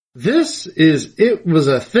This is It Was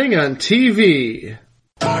a Thing on TV.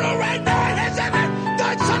 Total Red Man has ever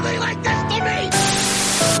done something like this to me!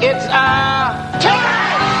 It's, time!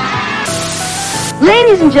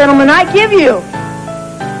 Ladies and gentlemen, I give you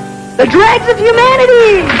the dregs of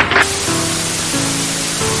humanity!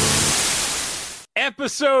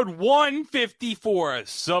 Episode 154,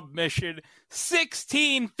 Submission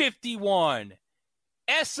 1651,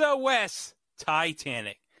 SOS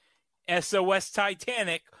Titanic. SOS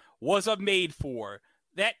Titanic was a made-for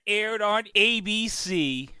that aired on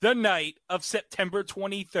ABC the night of September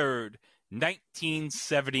 23rd,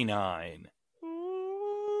 1979.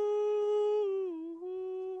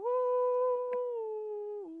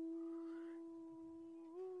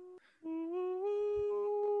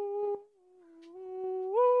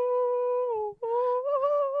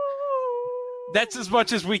 That's as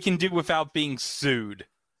much as we can do without being sued.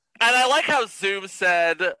 And I like how Zoom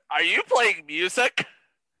said, "Are you playing music?"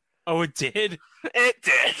 Oh, it did? It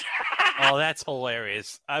did. Oh, that's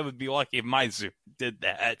hilarious. I would be lucky if my Zoom did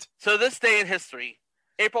that. So this day in history,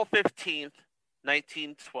 April 15th,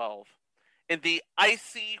 1912, in the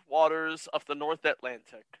icy waters of the North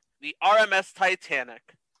Atlantic, the RMS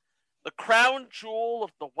Titanic, the crown jewel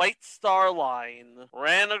of the White Star Line,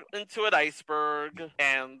 ran into an iceberg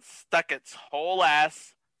and stuck its whole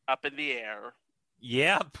ass up in the air.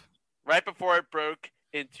 Yep. Right before it broke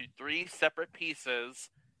into three separate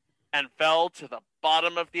pieces and fell to the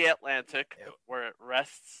bottom of the Atlantic, where it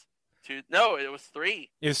rests to... No, it was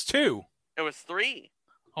three. It was two. It was three.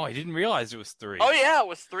 Oh, I didn't realize it was three. Oh, yeah, it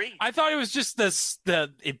was three. I thought it was just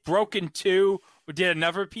it broke in two, or did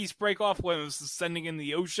another piece break off when it was descending in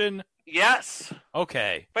the ocean? Yes.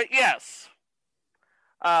 Okay. But yes,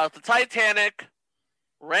 the Titanic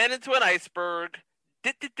ran into an iceberg,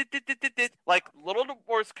 like little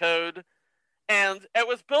Morse code, and it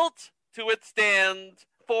was built to withstand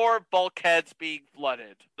 4 bulkheads being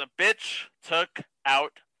flooded. The bitch took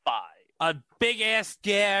out 5. A big-ass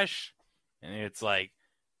gash, and it's like,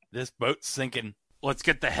 this boat's sinking. Let's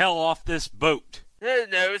get the hell off this boat. No,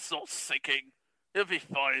 it's not sinking. It'll be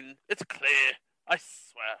fine. It's clear. I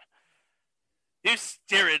swear. You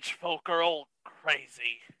steerage folk are all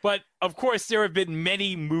crazy. But, of course, there have been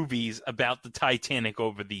many movies about the Titanic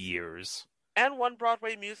over the years. And one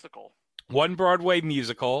Broadway musical. One Broadway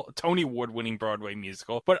musical, a Tony Award-winning Broadway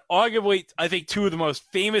musical. But arguably, I think two of the most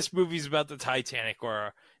famous movies about the Titanic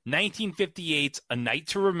are 1958's A Night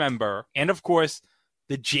to Remember, and, of course,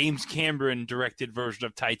 the James Cameron-directed version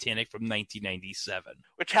of Titanic from 1997.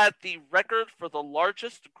 Which had the record for the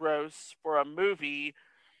largest gross for a movie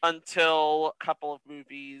until a couple of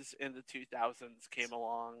movies in the 2000s came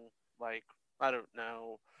along. Like, I don't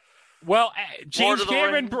know. Well, James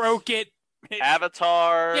Cameron broke it.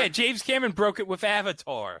 Avatar. Yeah, James Cameron broke it with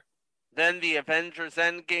Avatar. Then the Avengers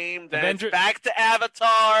Endgame. Then it's back to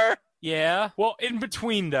Avatar. Yeah. Well, in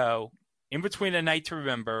between A Night to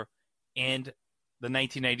Remember and the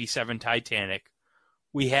 1997 Titanic,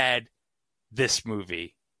 we had this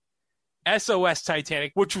movie, SOS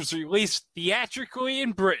Titanic, which was released theatrically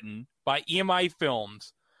in Britain by EMI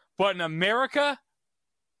Films, but in America,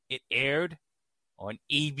 it aired on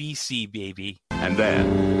ABC, baby. And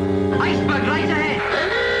then... Iceberg right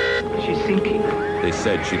ahead! She's sinking. They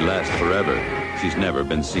said she'd last forever. She's never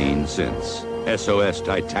been seen since. SOS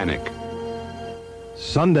Titanic.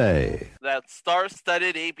 Sunday. That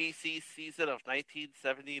star-studded ABC season of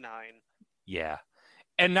 1979. Yeah.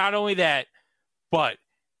 And not only that, but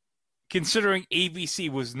considering ABC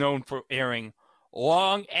was known for airing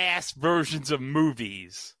long-ass versions of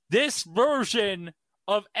movies, this version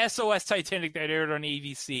of SOS Titanic that aired on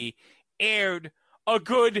ABC aired a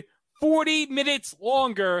good 40 minutes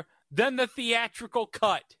longer than the theatrical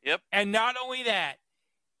cut. Yep. And not only that,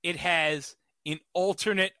 it has an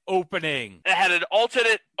alternate opening. It had an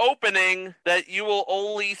alternate opening that you will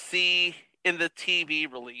only see in the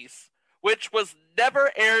TV release, which was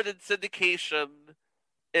never aired in syndication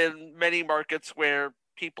in many markets where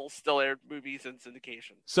people still aired movies in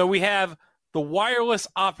syndication. So we have the wireless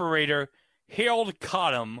operator, Harold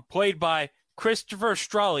Cottam, played by Christopher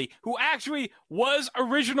Straley, who actually was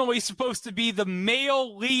originally supposed to be the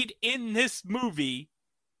male lead in this movie,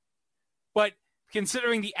 but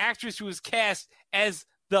considering the actress who was cast as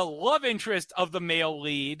the love interest of the male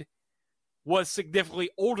lead was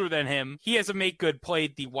significantly older than him, he, as a make-good,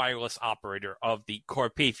 played the wireless operator of the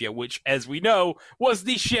Carpathia, which, as we know, was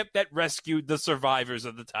the ship that rescued the survivors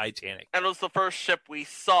of the Titanic. And it was the first ship we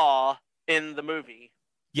saw in the movie.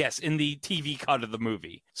 Yes, in the TV cut of the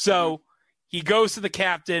movie. So he goes to the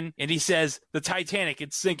captain and he says, the Titanic,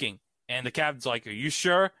 it's sinking. And the captain's like, are you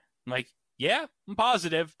sure? I'm like, Yeah, I'm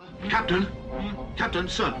positive. Captain? Captain,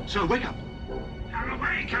 sir, wake up. Come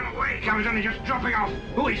away. I was only just dropping off.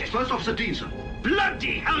 Who is it? First Officer Dean, sir.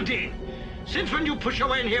 Bloody hell, Dean. Since when do you push your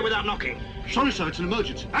way in here without knocking? Sorry, sir, it's an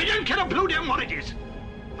emergency. I don't care a blue damn what it is.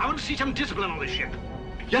 I want to see some discipline on this ship.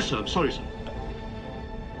 Yes, sir, sorry, sir.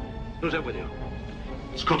 Who's that with you?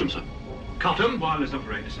 It's Cottam, sir. Cottam, wireless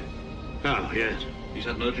operator, sir. Oh, yes. He's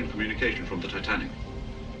had an urgent communication from the Titanic.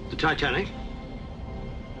 The Titanic?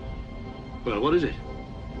 Well, what is it?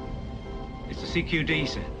 It's the CQD,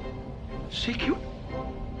 sir. CQ?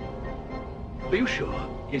 Are you sure?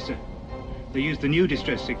 Yes, sir. They used the new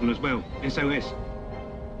distress signal as well, SOS.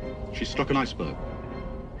 She's struck an iceberg.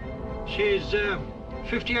 She's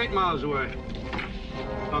 58 miles away.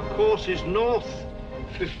 Our course is north,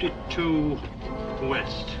 52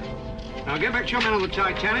 west. Now get back to your man on the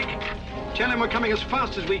Titanic. Tell him we're coming as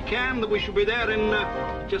fast as we can, that we should be there in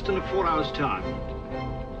just in 4 hours' time.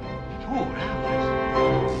 4 hours?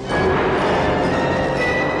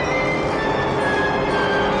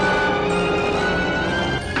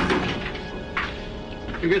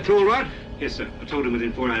 You get through all right? Yes, sir. I told him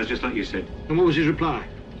within 4 hours, just like you said. And what was his reply?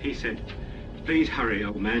 He said, "Please hurry,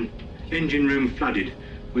 old man. Engine room flooded.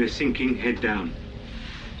 We're sinking head down."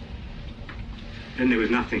 Then there was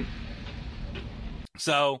nothing.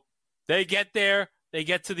 So they get there, they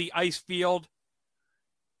get to the ice field,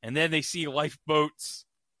 and then they see lifeboats.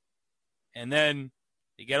 And then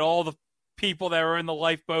they get all the people that are in the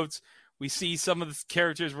lifeboats. We see some of the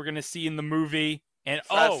characters we're going to see in the movie. And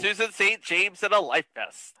Susan St. James in a life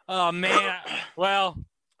vest. Oh, man. Well,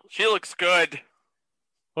 she looks good.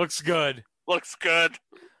 Looks good. Looks good.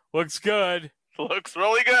 Looks good. Looks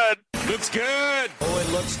really good. Looks good. Oh, it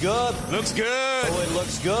looks good. Looks good. Oh, it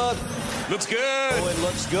looks good. Looks good. Oh, it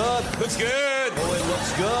looks good. Looks good. Oh, it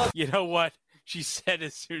looks good. You know what she said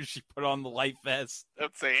as soon as she put on the life vest?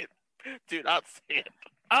 Don't say it. Do not say it.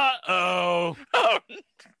 Uh-oh. Oh,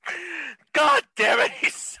 God damn it, he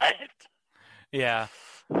said it. Yeah.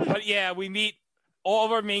 But yeah, we meet all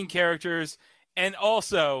of our main characters, and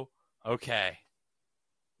also, okay,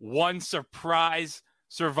 one surprise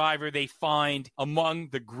survivor they find among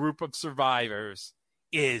the group of survivors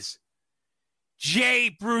is J.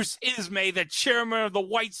 Bruce Ismay, the chairman of the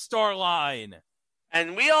White Star Line.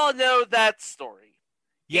 And we all know that story.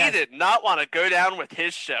 Yes. He did not want to go down with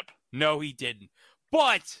his ship. No, he didn't.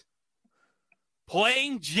 But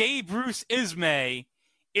playing J. Bruce Ismay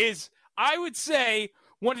is, I would say,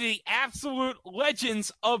 one of the absolute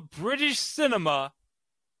legends of British cinema,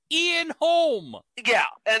 Ian Holm. Yeah,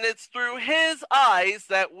 and it's through his eyes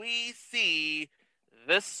that we see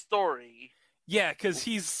this story. Yeah, because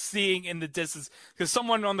he's seeing in the distance. Because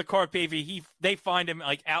someone on the car pavement, they find him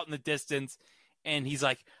like out in the distance, and he's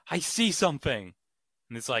like, "I see something,"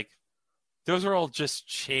 and it's like, those are all just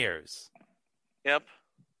chairs. Yep.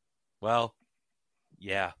 Well,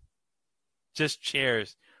 yeah, just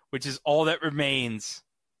chairs, which is all that remains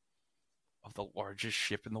of the largest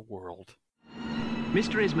ship in the world.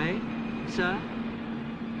 Mr. Ismay, sir,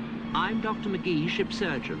 I'm Dr. McGee, ship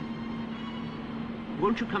surgeon.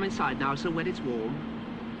 Won't you come inside now, sir, when it's warm?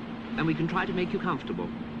 And we can try to make you comfortable.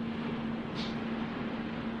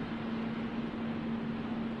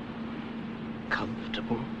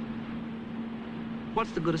 Comfortable?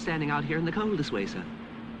 What's the good of standing out here in the cold this way, sir?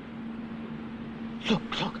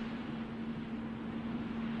 Look.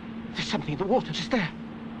 There's something in the water just there.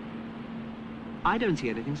 I don't see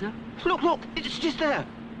anything, sir. Look, it's just there.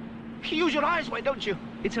 Use your eyes, why don't you?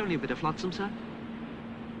 It's only a bit of flotsam, sir.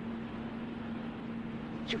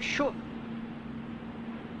 You sure?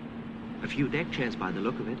 A few deck chairs by the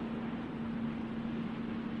look of it.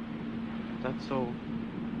 That's all.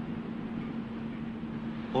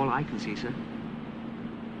 All I can see, sir.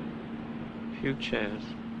 Few chairs.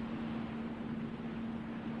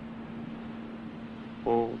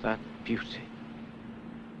 All that beauty.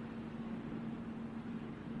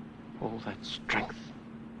 All that strength,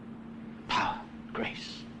 power,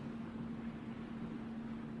 grace.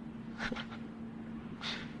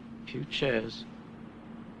 Few chairs.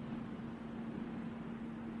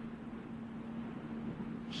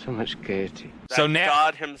 So much gaiety. So now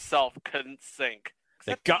God himself couldn't sink.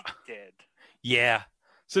 Except he did. Yeah.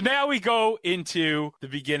 So now we go into the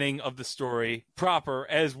beginning of the story proper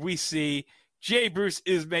as we see J. Bruce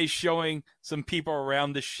Ismay showing some people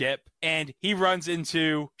around the ship, and he runs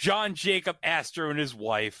into John Jacob Astor and his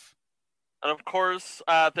wife. And of course,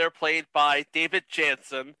 they're played by David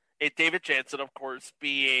Jansen. David Jansen, of course,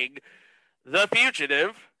 being the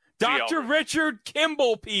fugitive. Dr. Richard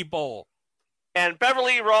Kimball, people. And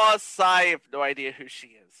Beverly Ross, I have no idea who she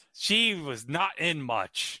is. She was not in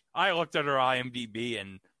much. I looked at her IMDb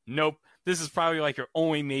and nope, this is probably like her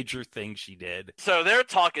only major thing she did. So they're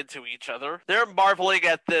talking to each other. They're marveling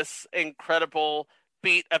at this incredible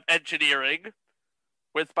feat of engineering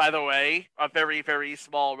with, by the way, a very, very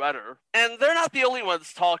small rudder. And they're not the only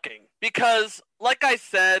ones talking because, like I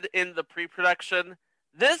said in the pre-production,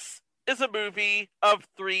 this is a movie of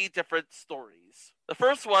 3 different stories. The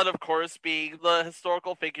first one, of course, being the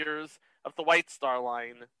historical figures of the White Star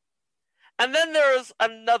Line. And then there's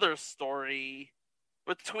another story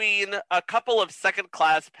between a couple of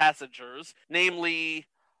second-class passengers, namely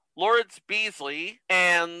Lawrence Beasley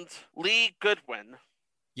and Lee Goodwin.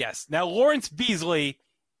 Yes. Now, Lawrence Beasley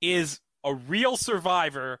is a real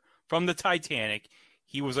survivor from the Titanic.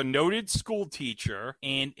 He was a noted school teacher,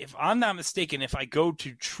 and if I'm not mistaken, if I go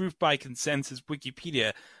to Truth by Consensus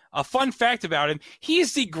Wikipedia, a fun fact about him, he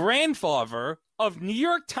is the grandfather of New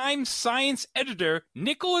York Times science editor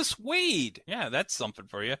Nicholas Wade. Yeah, that's something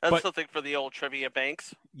for you. That's something for the old trivia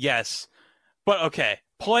banks. Yes. But okay,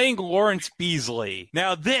 playing Lawrence Beasley.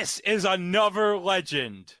 Now this is another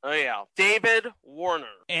legend. Oh yeah, David Warner.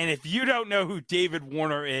 And if you don't know who David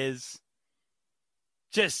Warner is,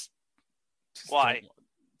 just why?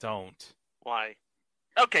 Don't. Why?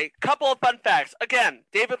 Okay, couple of fun facts. Again,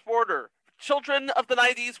 David Warner. Children of the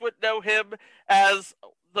 90s would know him as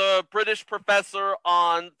the British professor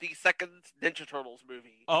on the second Ninja Turtles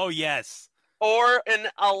movie. Oh, yes. Or in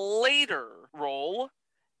a later role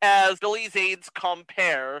as Billy Zane's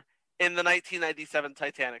compere in the 1997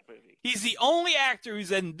 Titanic movie. He's the only actor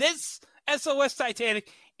who's in this SOS Titanic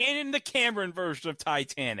and in the Cameron version of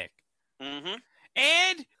Titanic. Mm-hmm.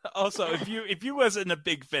 And also, if you listen to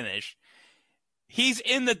Big Finish, he's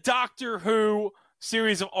in the Doctor Who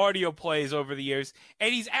series of audio plays over the years,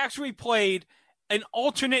 and he's actually played an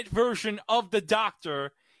alternate version of the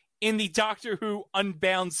Doctor in the Doctor Who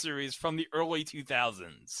Unbound series from the early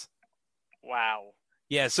 2000s. Wow.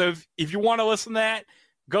 Yeah, so if you want to listen to that,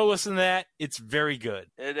 go listen to that. It's very good.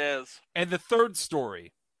 It is. And the third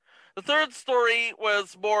story. The third story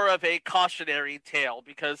was more of a cautionary tale,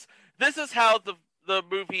 because this is how the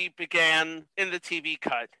movie began in the TV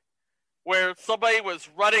cut, where somebody was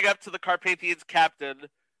running up to the Carpathian's captain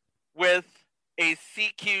with a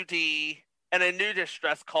CQD and a new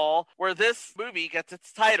distress call, where this movie gets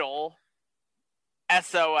its title,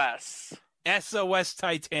 SOS. SOS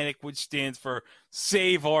Titanic, which stands for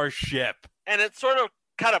Save Our Ship. And it sort of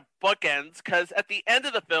kind of bookends, because at the end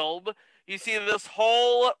of the film, you see this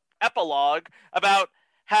whole epilogue about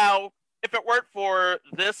how if it weren't for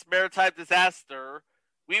this maritime disaster,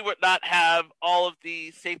 we would not have all of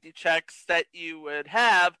the safety checks that you would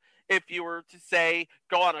have if you were to, say,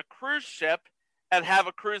 go on a cruise ship and have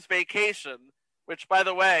a cruise vacation, which, by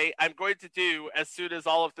the way, I'm going to do as soon as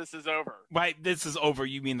all of this is over. Right, this is over.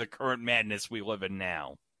 You mean the current madness we live in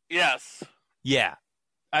now? Yes. Yeah.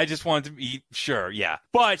 I just wanted to be sure, yeah.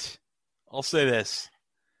 But I'll say this.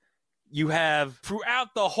 You have,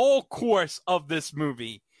 throughout the whole course of this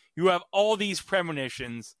movie, you have all these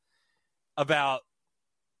premonitions about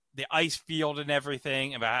the ice field and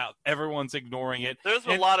everything, about how everyone's ignoring it. There's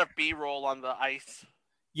a lot of B-roll on the ice.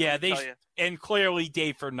 Yeah, and clearly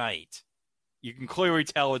day for night. You can clearly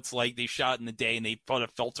tell it's like they shot in the day and they put a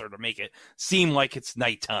filter to make it seem like it's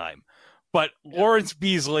nighttime. But Lawrence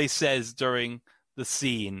Beasley says during the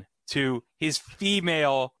scene to his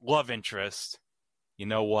female love interest, you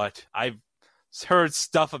know what? I've heard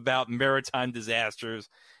stuff about maritime disasters,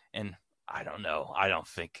 and I don't know. I don't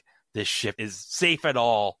think this ship is safe at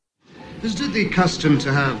all. Isn't it the custom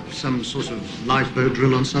to have some sort of lifeboat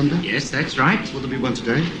drill on Sunday? Yes, that's right. Will there be one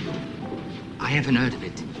today? I haven't heard of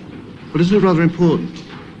it. Well, isn't it rather important?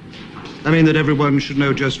 I mean that everyone should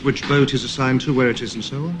know just which boat is assigned to, where it is, and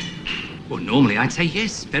so on? Well, normally I'd say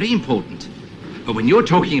yes, very important. But when you're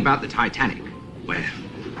talking about the Titanic, well,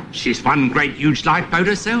 she's one great huge lifeboat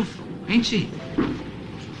herself, ain't she?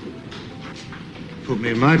 Put me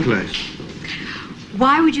in my place.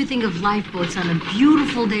 Why would you think of lifeboats on a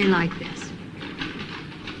beautiful day like this?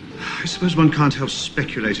 I suppose one can't help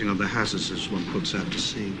speculating on the hazards as one puts out to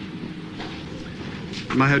sea.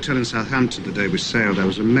 In my hotel in Southampton the day we sailed, I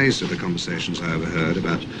was amazed at the conversations I overheard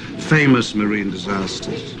about famous marine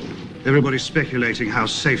disasters. Everybody speculating how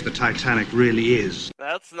safe the Titanic really is.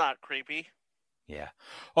 That's not creepy. Yeah.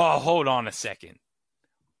 Oh, hold on a second.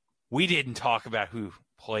 We didn't talk about who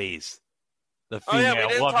plays the female love interest. Oh, yeah,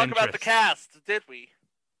 we didn't talk about the cast, did we?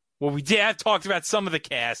 Well, we did have talked about some of the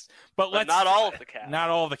cast, but not all of the cast. Not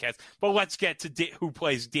all of the cast. But let's get to who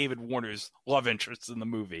plays David Warner's love interest in the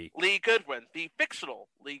movie. Lee Goodwin, the fictional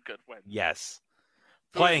Lee Goodwin. Yes.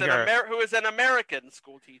 Playing her. Who is an American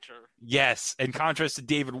school teacher. Yes, in contrast to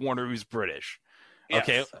David Warner, who's British. Yes.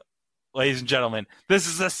 Okay, ladies and gentlemen. This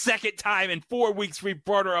is the second time in 4 weeks we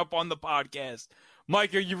brought her up on the podcast.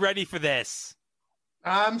 Mike, are you ready for this?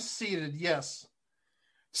 I'm seated, yes.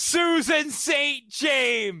 Susan St.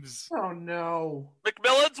 James! Oh, no.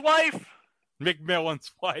 McMillan's wife?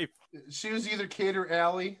 McMillan's wife. She was either Kate or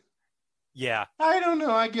Allie. Yeah. I don't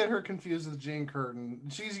know. I get her confused with Jane Curtin.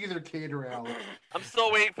 She's either Kate or Allie. I'm still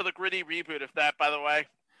waiting for the Gritty reboot of that, by the way.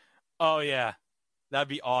 Oh, yeah. That'd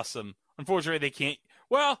be awesome. Unfortunately, they can't.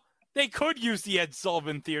 Well, they could use the Ed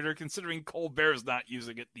Sullivan Theater, considering Colbert's not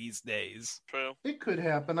using it these days. True. It could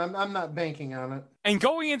happen. I'm not banking on it. And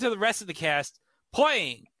going into the rest of the cast,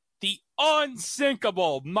 playing the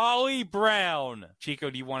unsinkable Molly Brown. Chico,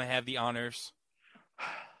 do you want to have the honors?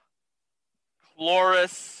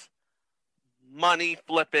 Cloris Money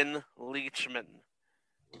Flippin' Leachman.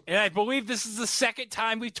 And I believe this is the second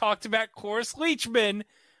time we talked about Cloris Leachman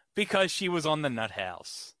because she was on the Nut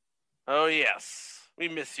House. Oh, yes. We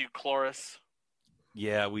miss you, Cloris.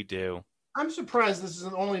 Yeah, we do. I'm surprised this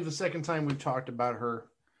isn't only the second time we've talked about her.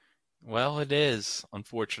 Well, it is,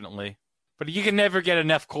 unfortunately. But you can never get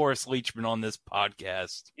enough Cloris Leachman on this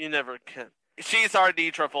podcast. You never can. She's our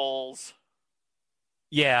Deidre Foles.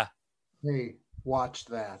 Yeah. Hey, watch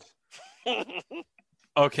that.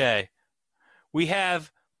 Okay. We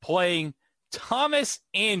have playing Thomas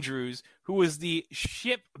Andrews, who was the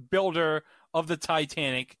shipbuilder of the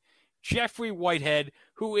Titanic, Jeffrey Whitehead,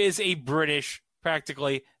 who is a British,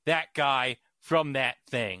 practically that guy from That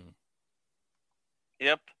Thing.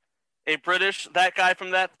 Yep. A British, that guy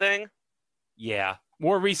from That Thing? Yeah.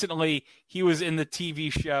 More recently, he was in the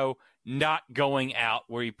TV show Not Going Out,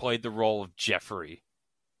 where he played the role of Jeffrey.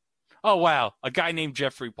 Oh, wow. A guy named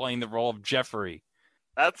Jeffrey playing the role of Jeffrey.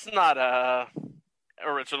 That's not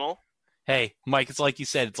original. Hey, Mike, it's like you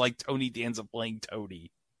said. It's like Tony Danza playing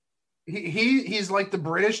Tony. He's like the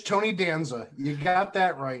British Tony Danza. You got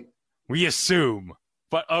that right. We assume.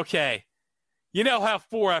 But okay. You know how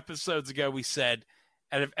 4 episodes ago we said,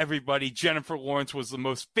 out of everybody, Jennifer Lawrence was the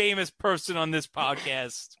most famous person on this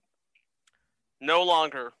podcast? No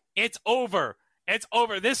longer. It's over. It's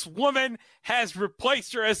over. This woman has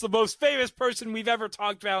replaced her as the most famous person we've ever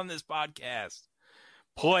talked about on this podcast.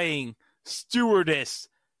 Playing stewardess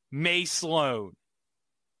Mae Sloan.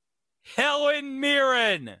 Helen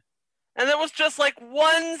Mirren. And there was just like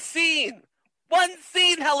one scene. One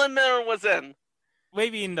scene Helen Mirren was in.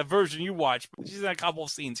 Maybe in the version you watched, but she's in a couple of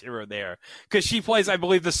scenes here or there. Because she plays, I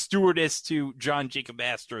believe, the stewardess to John Jacob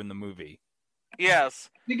Astor in the movie. Yes.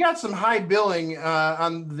 You got some high billing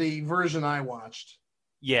on the version I watched.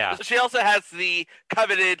 Yeah. She also has the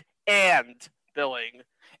coveted and billing.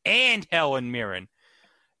 And Helen Mirren.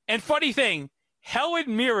 And funny thing,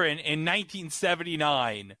 Helen Mirren in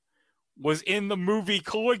 1979 was in the movie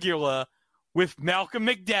Caligula with Malcolm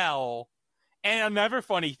McDowell. And another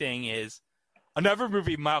funny thing is, another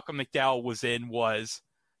movie Malcolm McDowell was in was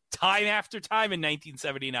Time After Time in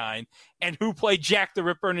 1979. And who played Jack the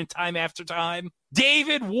Ripper in Time After Time?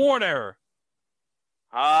 David Warner.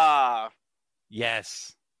 Ah.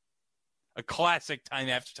 Yes. A classic Time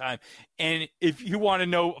After Time. And if you want to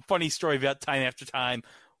know a funny story about Time After Time,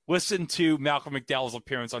 listen to Malcolm McDowell's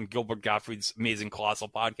appearance on Gilbert Gottfried's Amazing Colossal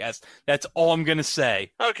podcast. That's all I'm going to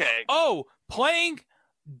say. Okay. Oh, playing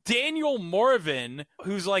Daniel Morvan,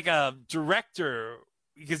 who's like a director,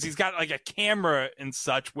 because he's got like a camera and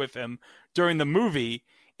such with him during the movie,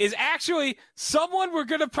 is actually someone we're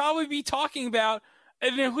going to probably be talking about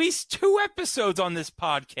in at least 2 episodes on this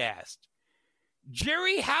podcast.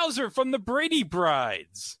 Jerry Hauser from the Brady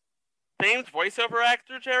Brides. Famed voiceover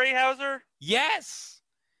actor Jerry Hauser? Yes.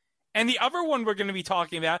 And the other one we're going to be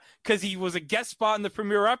talking about, because he was a guest spot in the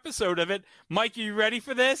premiere episode of it. Mike, are you ready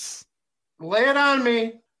for this? Lay it on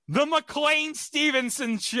me. The McLean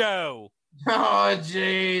Stevenson Show. Oh,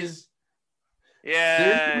 jeez. Yeah.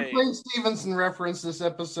 There's a McLean Stevenson reference this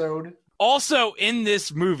episode. Also in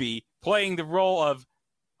this movie, playing the role of,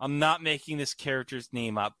 I'm not making this character's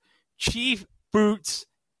name up, Chief Boots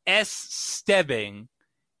S. Stebbing,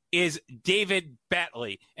 is David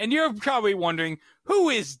Batley. And you're probably wondering, who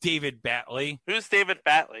is David Batley? Who's David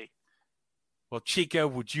Batley? Well, Chico,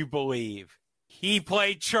 would you believe he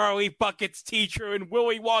played Charlie Bucket's teacher in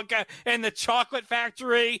Willy Wonka and the Chocolate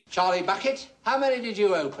Factory? Charlie Bucket, how many did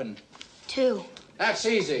you open? 2. That's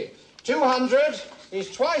easy. 200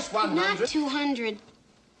 is twice 100. Not 200,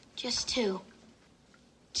 just 2.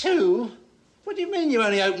 2? What do you mean you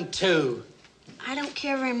only opened 2? I don't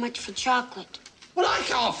care very much for chocolate. Well, I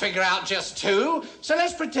can't figure out just 2, so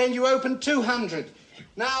let's pretend you opened 200.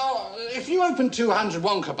 Now, if you opened 200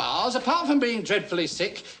 Wonka bars, apart from being dreadfully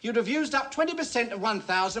sick, you'd have used up 20% of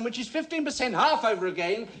 1,000, which is 15% half over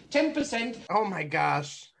again, 10%. Oh, my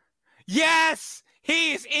gosh. Yes!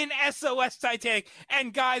 He's in SOS Titanic.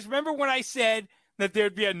 And guys, remember when I said that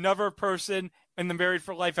there'd be another person in the Married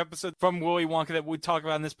for Life episode from Willy Wonka that we'd talk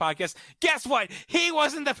about in this podcast? Guess what? He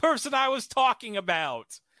wasn't the person I was talking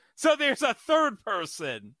about. So there's a third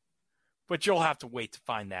person. But you'll have to wait to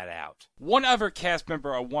find that out. One other cast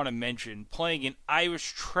member I want to mention playing an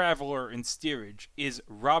Irish traveler in steerage is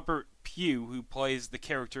Robert Pugh, who plays the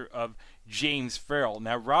character of James Farrell.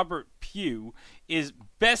 Now, Robert Pugh is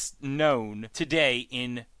best known today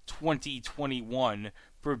in 2021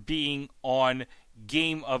 for being on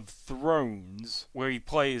Game of Thrones, where he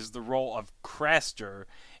plays the role of Craster,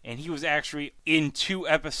 and he was actually in 2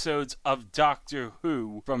 episodes of Doctor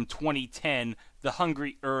Who from 2010, The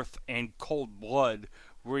Hungry Earth and Cold Blood,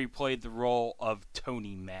 where he played the role of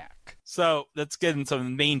Tony Mack. So let's get into the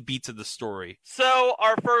main beats of the story. So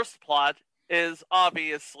our first plot is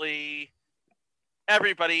obviously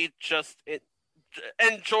everybody just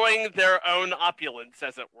enjoying their own opulence,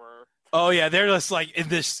 as it were. Oh yeah, they're just like in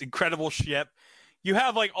this incredible ship. You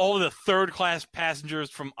have like all the third-class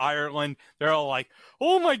passengers from Ireland. They're all like,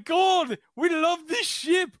 "Oh my god, we love this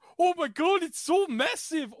ship. Oh my god, it's so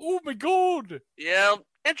massive. Oh my god." Yeah,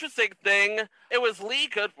 interesting thing. It was Lee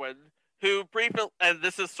Goodwin who briefly, and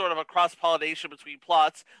this is sort of a cross-pollination between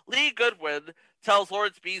plots. Lee Goodwin tells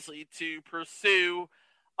Lawrence Beasley to pursue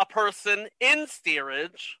a person in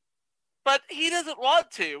steerage, but he doesn't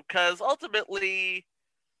want to because ultimately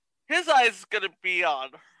his eyes is going to be on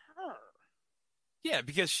her. Yeah,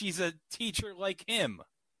 because she's a teacher like him.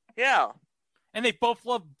 Yeah. And they both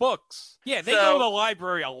love books. Yeah, they go to the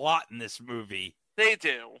library a lot in this movie. They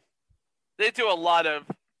do. They do a lot of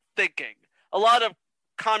thinking. A lot of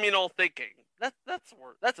communal thinking. That's a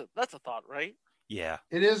word. That's a thought, right? Yeah.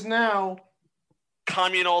 It is now.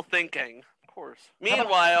 Communal thinking. Of course.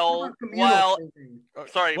 Meanwhile, while...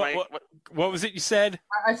 Sorry, Mike. What was it you said?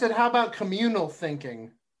 I said, how about communal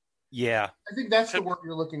thinking? Yeah. I think that's the word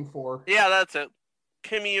you're looking for. Yeah, that's it.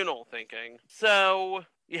 Communal thinking. So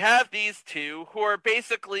you have these two who are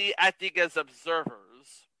basically acting as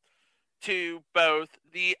observers to both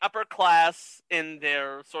the upper class in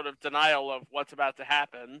their sort of denial of what's about to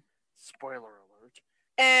happen, spoiler alert,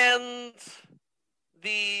 and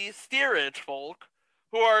the steerage folk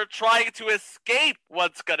who are trying to escape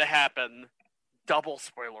what's going to happen, double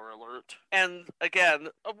spoiler alert. And again,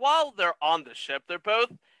 while they're on the ship, they're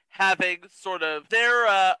both having sort of their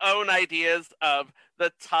own ideas of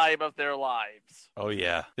the time of their lives. Oh,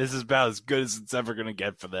 yeah. This is about as good as it's ever going to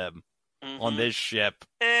get for them on this ship.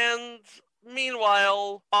 And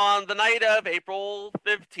meanwhile, on the night of April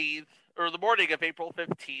 15th, or the morning of April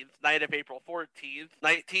 15th, night of April 14th,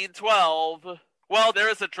 1912, well, there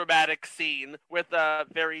is a dramatic scene with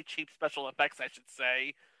very cheap special effects, I should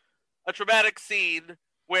say. A dramatic scene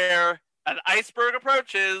where an iceberg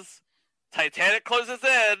approaches, Titanic closes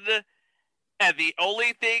in, and the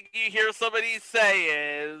only thing you hear somebody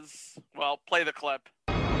say is, well, play the clip.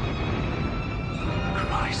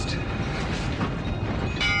 Christ.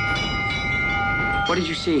 What did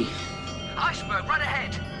you see? Iceberg, right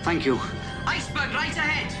ahead. Thank you. Iceberg, right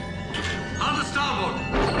ahead. On the starboard.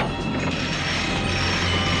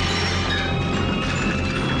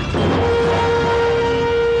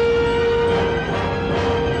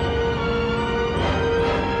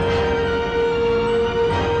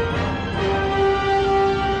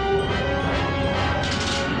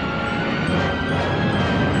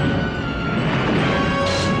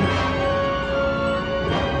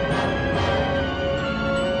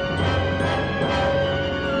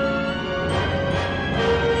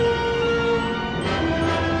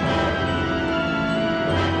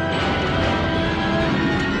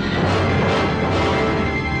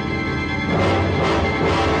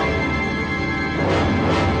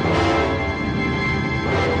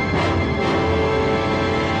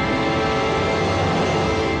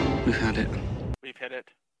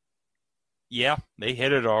 Yeah, they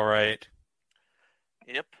hit it all right.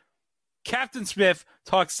 Yep. Captain Smith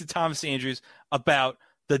talks to Thomas Andrews about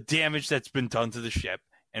the damage that's been done to the ship.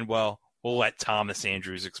 And, well, we'll let Thomas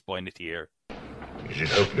Andrews explain it here. Is it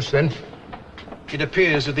hopeless, then? It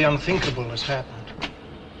appears that the unthinkable has happened.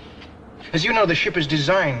 As you know, the ship is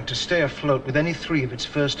designed to stay afloat with any 3 of its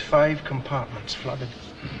first 5 compartments flooded.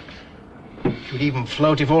 It would even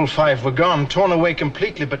float if all 5 were gone, torn away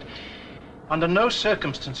completely, but under no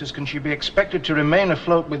circumstances can she be expected to remain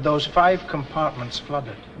afloat with those 5 compartments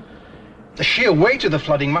flooded. The sheer weight of the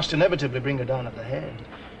flooding must inevitably bring her down at the head.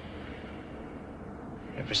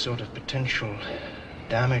 Every sort of potential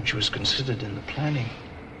damage was considered in the planning.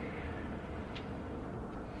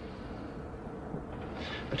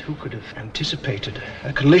 But who could have anticipated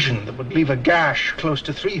a collision that would leave a gash close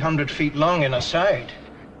to 300 feet long in her side?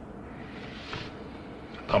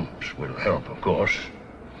 Pumps will help, of course.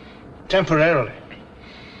 Temporarily.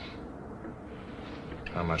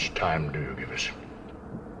 How much time do you give us?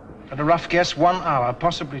 At a rough guess, 1 hour,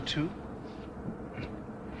 possibly 2.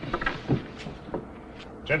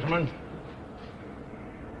 Gentlemen,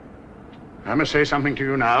 I must say something to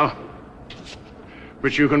you now,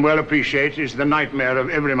 which you can well appreciate is the nightmare of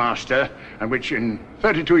every master, and which in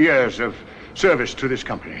 32 years of service to this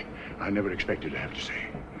company, I never expected to have to say.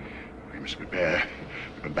 We must prepare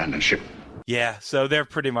to abandon ship. Yeah, so they're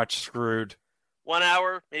pretty much screwed. 1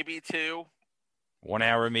 hour, maybe 2. 1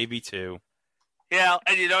 hour, maybe 2. Yeah,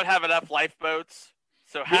 and you don't have enough lifeboats,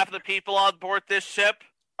 so half the people on board this ship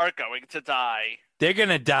are going to die. They're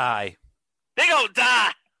gonna die. They gonna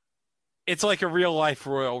die! It's like a real-life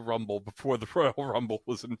Royal Rumble before the Royal Rumble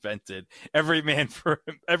was invented. Every man,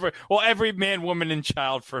 woman, and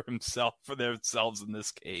child for themselves in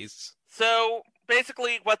this case. So,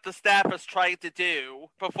 basically what the staff is trying to do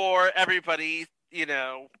before everybody,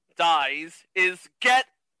 dies is get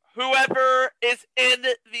whoever is in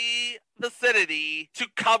the vicinity to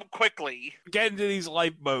come quickly. Get into these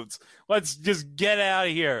lifeboats. Let's just get out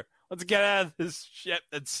of here. Let's get out of this ship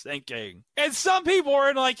that's sinking. And some people are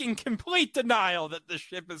in complete denial that the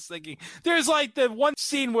ship is sinking. There's the one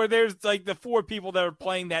scene where there's the 4 people that are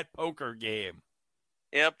playing that poker game.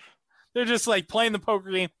 Yep. They're just playing the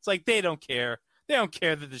poker game. It's they don't care. They don't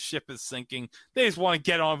care that the ship is sinking. They just want to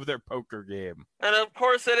get on with their poker game. And of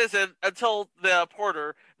course it isn't until the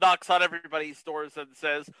porter knocks on everybody's doors and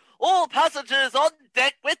says, "All passengers on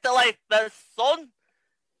deck with the life vests on,"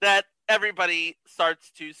 that everybody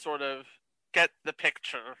starts to sort of get the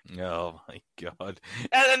picture. Oh my god.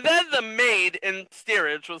 And then the maid in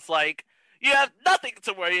steerage was like, "You have nothing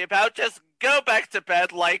to worry about, just go back to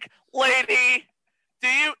bed." Lady, do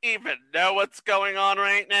you even know what's going on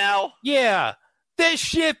right now? Yeah, this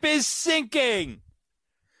ship is sinking.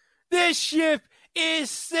 This ship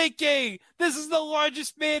is sinking. This is the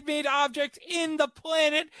largest man-made object in the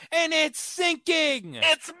planet, and it's sinking.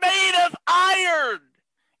 It's made of iron.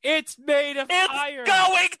 It's made of iron. It's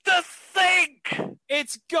going to sink.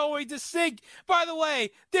 It's going to sink. By the way,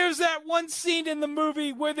 there's that one scene in the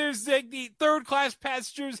movie where there's the third-class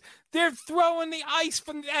passengers. They're throwing the ice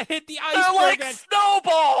that hit the iceberg. They're like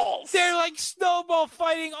snowballs. They're like snowball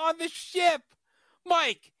fighting on the ship.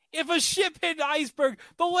 Mike, if a ship hit an iceberg,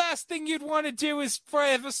 the last thing you'd want to do is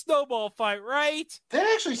have a snowball fight, right? That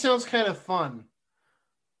actually sounds kind of fun.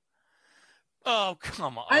 Oh,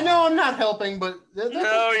 come on. I know I'm not helping, but...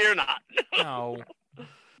 No, you're not. No.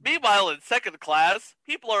 Meanwhile, in second class,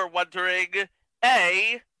 people are wondering,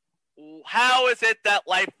 A, how is it that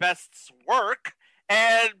life vests work?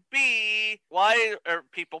 And B, why are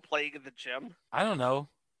people playing in the gym? I don't know.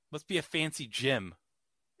 Must be a fancy gym.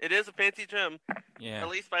 It is a fancy gym. Yeah. At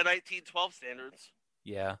least by 1912 standards.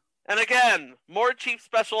 Yeah. And again, more cheap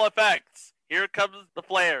special effects. Here comes the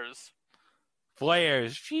flares.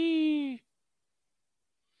 Flares. Gee.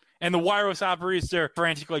 And the wireless operators are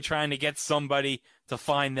frantically trying to get somebody to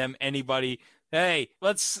find them, anybody. Hey,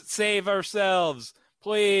 let's save ourselves.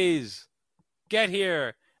 Please. Get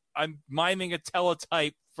here. I'm miming a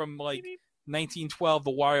teletype from 1912,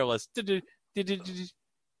 the wireless. And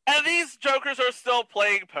these jokers are still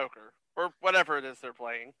playing poker. Or whatever it is they're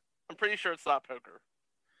playing. I'm pretty sure it's not poker.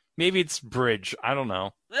 Maybe it's bridge. I don't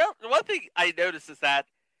know. Yeah, one thing I noticed is that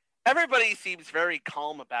everybody seems very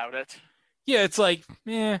calm about it. Yeah, it's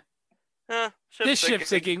this ship's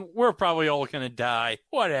sinking. We're probably all going to die.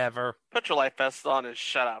 Whatever. Put your life vest on and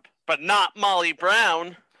shut up. But not Molly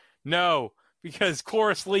Brown. No, because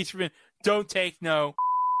Cloris Leachman don't take no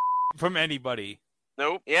from anybody.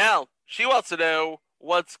 Nope. Yeah, she wants to know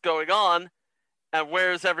what's going on and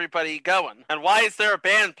where's everybody going. And why is there a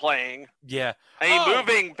band playing? Yeah.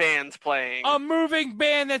 Moving band's playing. A moving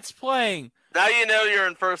band that's playing. Now you know you're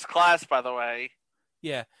in first class, by the way.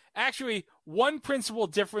 Yeah. Actually, one principal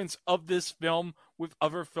difference of this film with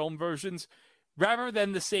other film versions, rather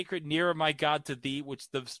than the sacred Nearer My God to Thee, which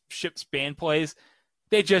the ship's band plays,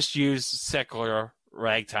 they just use secular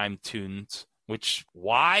ragtime tunes. Which,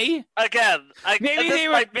 why? Again, maybe they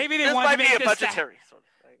wanted to make a budgetary sort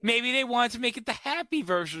of thing. Maybe they wanted to make it the happy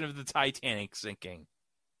version of the Titanic sinking.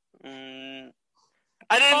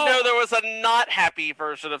 I didn't know there was a not happy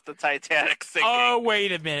version of the Titanic sinking. Oh,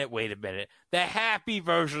 wait a minute. The happy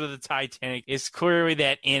version of the Titanic is clearly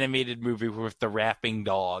that animated movie with the rapping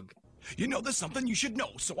dog. You know there's something you should know,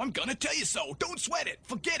 so I'm gonna tell you so. Don't sweat it,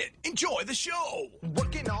 forget it, enjoy the show.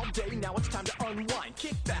 Working all day, now it's time to unwind.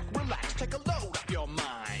 Kick back, relax, take a load off your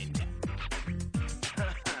mind.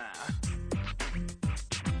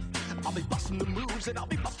 and I'll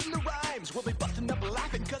be busting the rhymes. We'll be busting up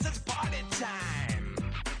laughing cause it's party time.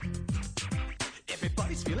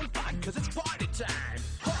 Everybody's feeling fine cause it's party time.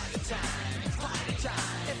 Party time, it's party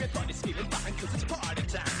time. Everybody's feeling fine cause it's party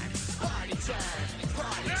time. Party time, it's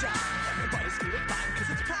party time. Everybody's feeling fine cause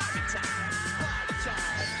it's party time. Party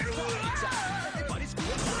time, it's party time. Everybody's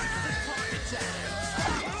feeling fine cause it's party time.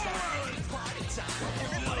 Party time, it's party time.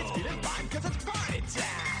 Everybody's feeling fine cause it's party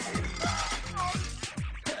time.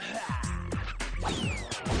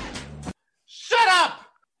 Shut up!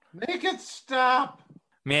 Make it stop.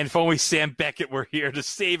 Man, if only Sam Beckett were here to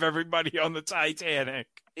save everybody on the Titanic.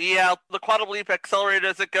 Yeah, the quantum leap accelerator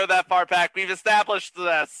doesn't go that far back. We've established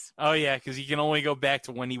this. Oh, yeah, because he can only go back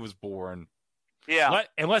to when he was born. Yeah.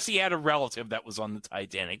 Unless he had a relative that was on the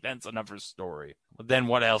Titanic. That's another story. But then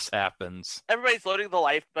what else happens? Everybody's loading the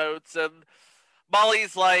lifeboats, and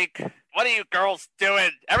Molly's like, what are you girls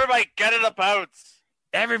doing? Everybody get in the boats.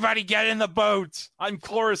 Everybody get in the boats. I'm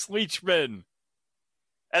Cloris Leachman.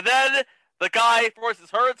 And then the guy forces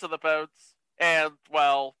her into the boats, and,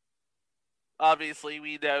 well, obviously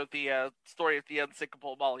we know the story of the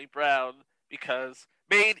unsinkable Molly Brown, because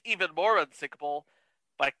made even more unsinkable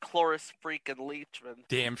by Cloris freaking Leachman.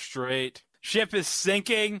 Damn straight. Ship is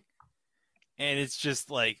sinking, and it's just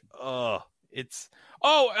like, it's...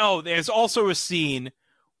 Oh, there's also a scene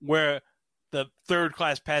where the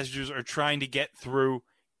third-class passengers are trying to get through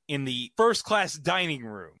in the first-class dining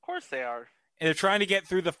room. Of course they are. And they're trying to get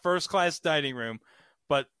through the first-class dining room,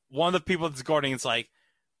 but one of the people that's guarding is like,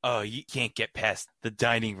 oh, you can't get past the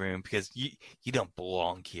dining room because you don't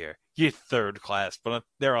belong here. You're third class. But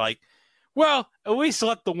they're like, well, at least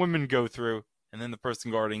let the women go through. And then the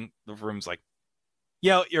person guarding the room's like,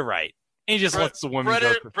 yeah, you're right. And he just lets the women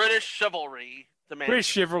go through. British chivalry demands British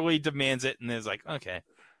chivalry demands it, and there's like,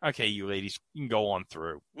 okay, you ladies, you can go on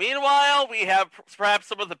through. Meanwhile, we have perhaps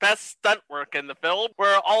some of the best stunt work in the film,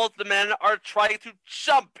 where all of the men are trying to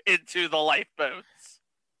jump into the lifeboats.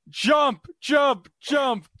 Jump, jump,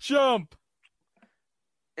 jump, jump.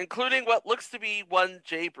 Including what looks to be one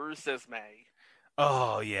Jay Bruce Ismay.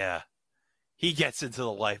 Oh, yeah. He gets into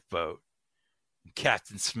the lifeboat.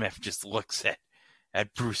 Captain Smith just looks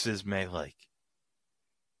at Bruce Ismay like,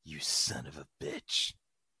 you son of a bitch.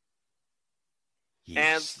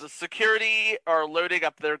 And the security are loading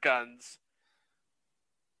up their guns.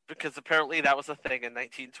 Because apparently that was a thing in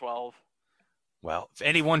 1912. Well, if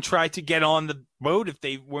anyone tried to get on the boat, if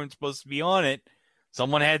they weren't supposed to be on it,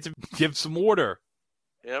 someone had to give some order.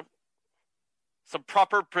 Yep. Some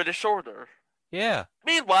proper British order. Yeah.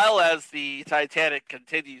 Meanwhile, as the Titanic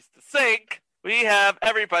continues to sink, we have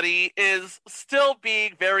everybody is still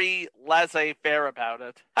being very laissez-faire about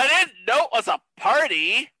it. I didn't know it was a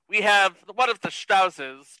party. We have one of the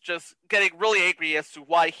Strausses just getting really angry as to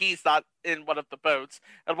why he's not in one of the boats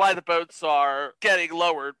and why the boats are getting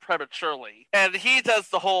lowered prematurely. And he does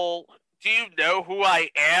the whole, do you know who I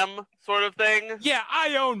am sort of thing? Yeah,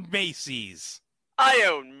 I own Macy's. I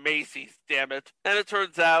own Macy's, damn it. And it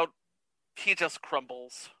turns out he just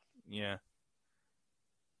crumbles. Yeah.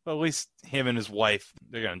 Well, at least him and his wife,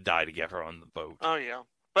 they're going to die together on the boat. Oh, yeah.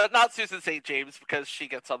 But not Susan St. James, because she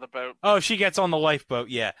gets on the boat. Oh, she gets on the lifeboat,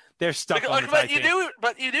 yeah. They're stuck on the Titanic.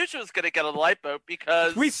 But you knew she was going to get on the lifeboat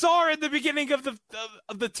because... We saw her in the beginning of the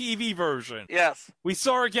TV version. Yes. We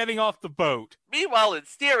saw her getting off the boat. Meanwhile, in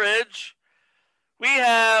steerage, we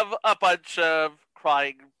have a bunch of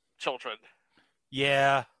crying children.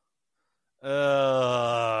 Yeah.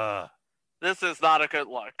 This is not a good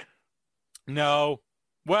look. No.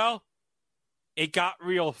 Well, it got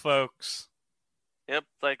real, folks. Yep,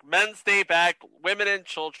 like men stay back, women and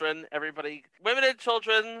children, women and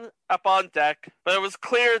children up on deck. But it was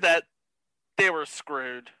clear that they were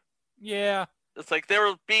screwed. Yeah. It's like they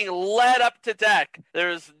were being led up to deck.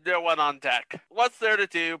 There's no one on deck. What's there to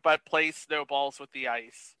do but play snowballs with the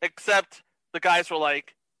ice? Except the guys were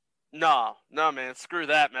like, no, man, screw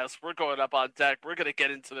that mess. We're going up on deck. We're going to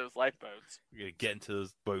get into those lifeboats. We're going to get into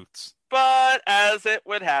those boats. But as it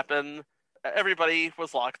would happen, everybody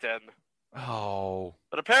was locked in. Oh.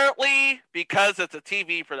 But apparently, because it's a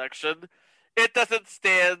TV production, it doesn't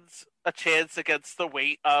stand a chance against the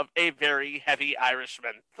weight of a very heavy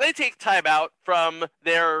Irishman. They take time out from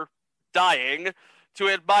their dying to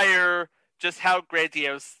admire just how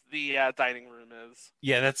grandiose the dining room is.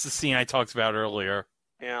 Yeah, that's the scene I talked about earlier.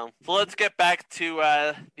 Yeah. So let's get back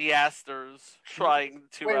to the Astors trying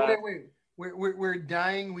to... Wait. We're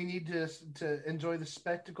dying. We need to enjoy the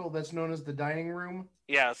spectacle that's known as the dining room.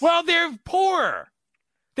 Yes. Well, they're poor.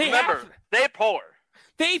 They poor.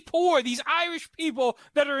 They poor. These Irish people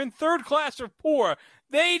that are in third class are poor.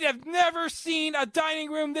 They have never seen a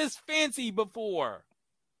dining room this fancy before.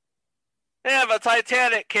 They have a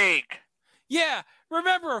Titanic cake. Yeah,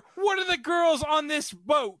 remember, one of the girls on this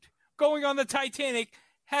boat going on the Titanic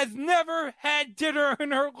has never had dinner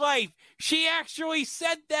in her life. She actually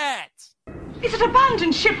said that. Is it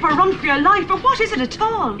abandoned ship or run for your life, or what is it at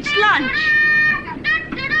all? It's lunch.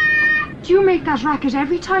 Do you make that racket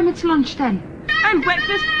every time it's lunch then? And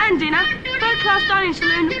breakfast and dinner. Third class dining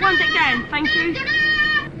saloon, one deck down, thank you.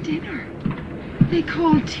 Dinner? They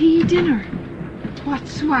call tea dinner. What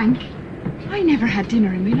swank? I never had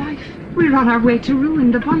dinner in my life. We're on our way to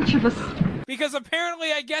ruin, the bunch of us. Because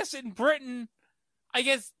apparently, I guess in Britain,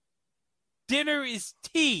 dinner is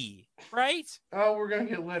tea, right? Oh, we're going to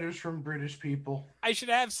get letters from British people. I should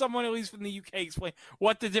have someone at least from the UK explain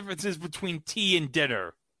what the difference is between tea and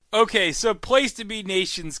dinner. Okay, so Place to Be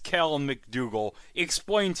Nation's Callum McDougall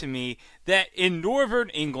explained to me that in Northern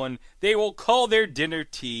England, they will call their dinner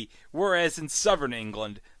tea, whereas in Southern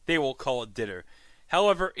England, they will call it dinner.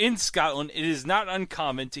 However, in Scotland, it is not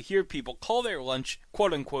uncommon to hear people call their lunch,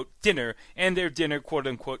 quote-unquote, dinner, and their dinner,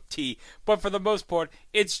 quote-unquote, tea. But for the most part,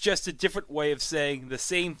 it's just a different way of saying the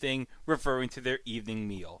same thing, referring to their evening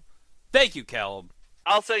meal. Thank you, Callum.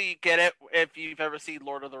 Also, you get it if you've ever seen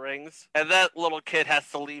Lord of the Rings. And that little kid has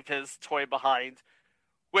to leave his toy behind,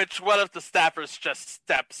 which one of the staffers just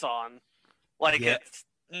steps on. It's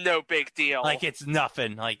no big deal. Like it's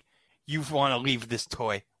nothing. Like, you want to leave this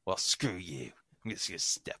toy? Well, screw you. I'm just going to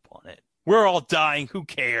step on it. We're all dying. Who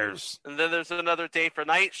cares? And then there's another Day for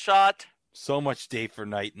Night shot. So much day for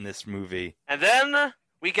night in this movie. And then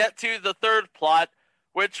we get to the third plot,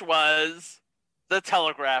 which was the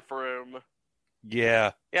telegraph room.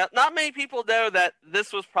 Yeah. Yeah, not many people know that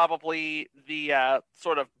this was probably the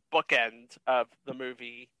sort of bookend of the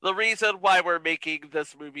movie. The reason why we're making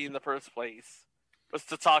this movie in the first place was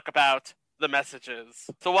to talk about the messages.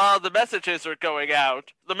 So while the messages are going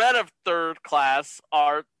out, the men of third class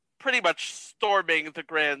are pretty much storming the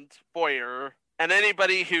grand foyer, and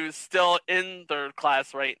anybody who's still in third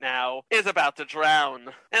class right now is about to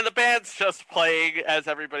drown. And the band's just playing as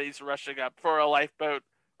everybody's rushing up for a lifeboat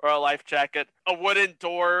or a life jacket, a wooden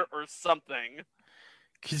door or something.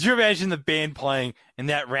 Could you imagine the band playing and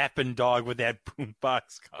that rapping dog with that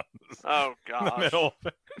boombox comes oh, gosh. in the middle of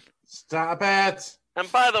it? Stop it!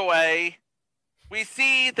 And by the way, we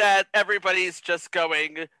see that everybody's just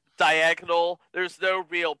going diagonal. There's no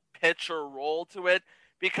real pitch or roll to it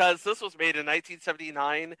because this was made in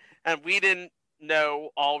 1979 and we didn't know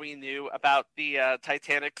all we knew about the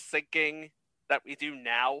Titanic sinking that we do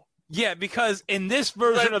now. Yeah, because in this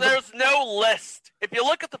version there's no list. If you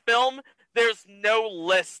look at the film, there's no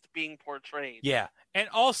list being portrayed. Yeah, and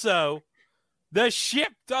also, the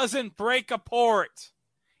ship doesn't break apart.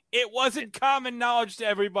 It wasn't common knowledge to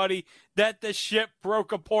everybody that the ship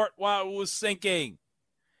broke apart while it was sinking.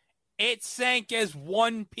 It sank as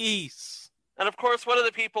one piece. And of course, one of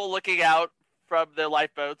the people looking out from the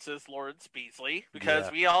lifeboats is Lawrence Beasley, because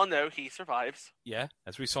we all know he survives. Yeah,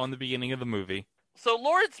 as we saw in the beginning of the movie. So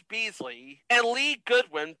Lawrence Beasley and Lee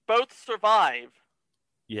Goodwin both survive.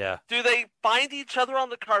 Yeah. Do they find each other on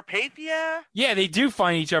the Carpathia? Yeah, they do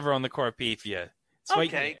find each other on the Carpathia.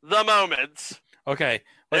 Okay, the moment. Okay.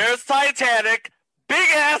 There's Titanic, big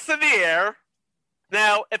ass in the air.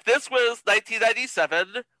 Now, if this was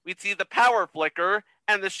 1997, we'd see the power flicker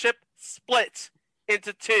and the ship split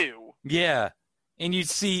into two. Yeah, and you'd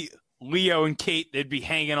see Leo and Kate, they'd be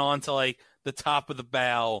hanging on to, the top of the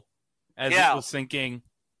bow as it was sinking.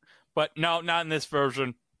 But no, not in this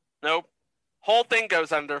version. Nope. Whole thing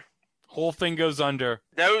goes under. Whole thing goes under.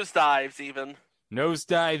 Nosedives even.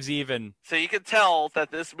 Nosedives even. So you can tell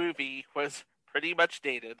that this movie was pretty much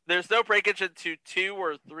dated. There's no breakage into 2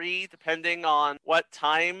 or 3, depending on what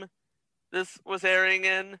time this was airing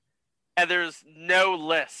in. And there's no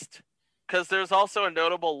list. Because there's also a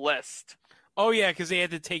notable list. Oh, yeah, because they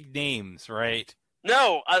had to take names, right?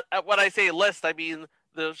 No, when I say list, I mean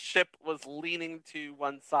the ship was leaning to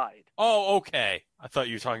one side. Oh, okay. I thought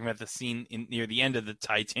you were talking about the scene near the end of the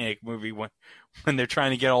Titanic movie when they're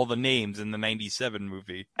trying to get all the names in the 97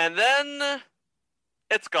 movie. And then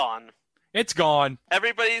it's gone. It's gone.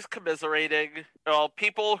 Everybody's commiserating. Well,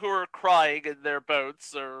 people who are crying in their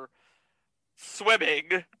boats are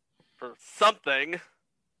swimming for something.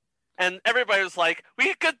 And everybody was like,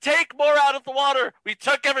 we could take more out of the water. We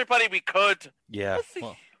took everybody we could. Yeah.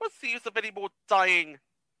 What's the use of any more dying?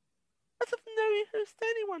 That's of no use to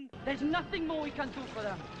anyone. There's nothing more we can do for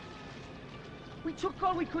them. We took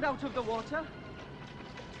all we could out of the water.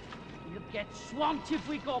 We'll get swamped if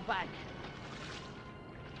we go back.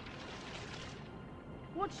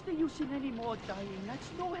 What's the use in any more dying? That's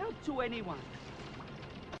no help to anyone.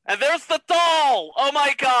 And there's the doll! Oh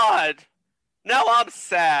my god! Now I'm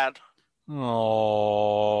sad.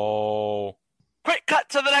 Oh. Quick cut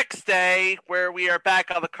to the next day where we are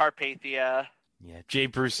back on the Carpathia. Yeah, J.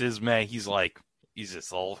 Bruce Ismay, he's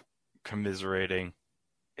just all commiserating.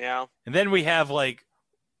 Yeah. And then we have,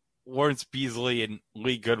 Lawrence Beasley and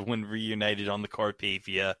Lee Goodwin reunited on the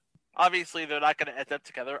Carpathia. Obviously, they're not going to end up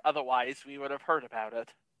together. Otherwise, we would have heard about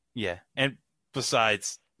it. Yeah, and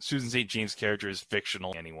besides, Susan St. James' character is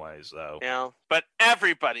fictional anyways, though. Yeah, but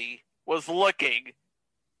everybody was looking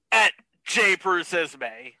at J. Bruce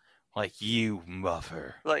Ismay. Like, you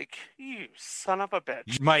mother. Like, you son of a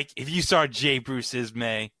bitch. Mike, if you saw J. Bruce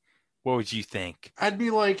Ismay, what would you think? I'd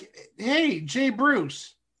be like, hey, Jay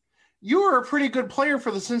Bruce, you were a pretty good player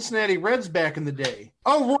for the Cincinnati Reds back in the day.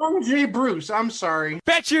 Oh, wrong Jay Bruce. I'm sorry.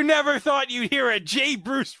 Bet you never thought you'd hear a Jay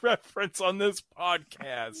Bruce reference on this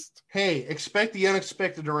podcast. Hey, expect the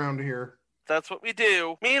unexpected around here. That's what we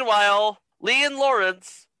do. Meanwhile, Lee and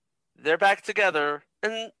Lawrence, they're back together,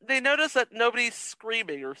 and they notice that nobody's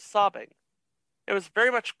screaming or sobbing. It was very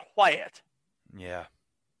much quiet. Yeah.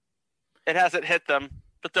 It hasn't hit them,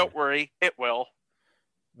 but don't worry, it will.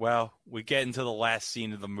 Well, we get into the last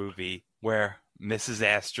scene of the movie where Mrs.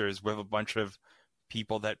 Astor is with a bunch of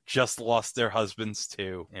people that just lost their husbands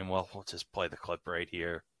too. And we'll just play the clip right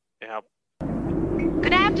here. Yep.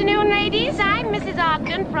 Good afternoon, ladies. I'm Mrs.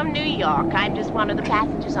 Ogden from New York. I'm just one of the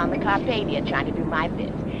passengers on the Carpathia trying to do my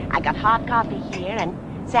bit. I got hot coffee here and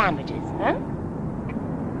sandwiches, huh?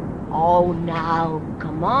 Oh, now,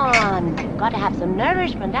 come on. You've got to have some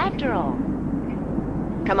nourishment after all.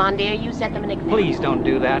 Come on, dear, you set them an example. Please don't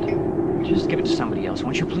do that. Just give it to somebody else,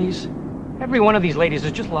 won't you, please? Every one of these ladies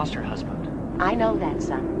has just lost her husband. I know that,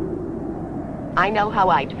 son. I know how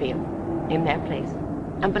I'd feel in their place.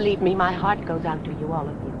 And believe me, my heart goes out to you, all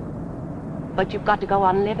of you. But you've got to go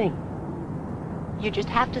on living. You just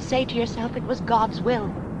have to say to yourself it was God's will.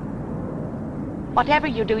 Whatever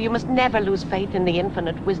you do, you must never lose faith in the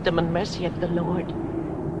infinite wisdom and mercy of the Lord.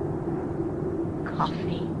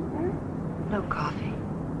 Coffee? No coffee.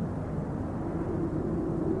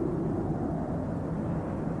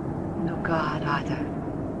 No God either.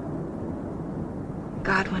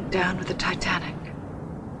 God went down with the Titanic.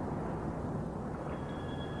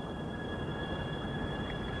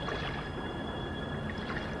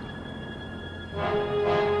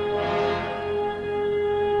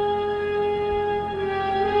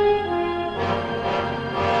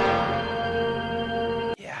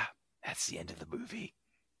 Yeah, that's the end of the movie.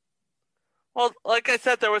 Well, like I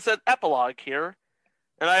said, there was an epilogue here,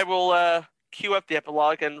 and I will cue up the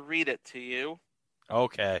epilogue and read it to you.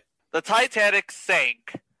 Okay. The Titanic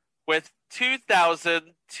sank with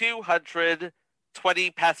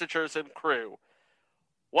 2,220 passengers and crew.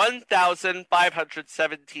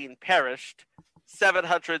 1,517 perished.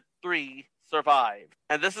 703 survived.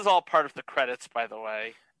 And this is all part of the credits, by the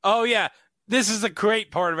way. Oh, yeah. This is a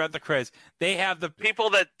great part about the credits. They have the people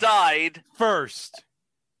that died first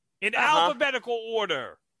in alphabetical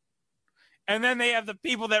order. And then they have the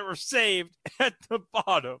people that were saved at the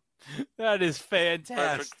bottom. That is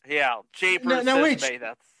fantastic. Yeah, J. Bruce Ismay,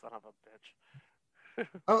 that son of a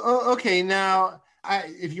bitch. Okay, now,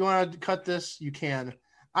 if you want to cut this, you can.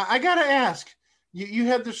 I got to ask, you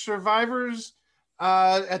had the survivors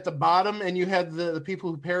at the bottom and you had the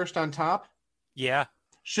people who perished on top? Yeah.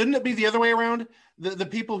 Shouldn't it be the other way around? The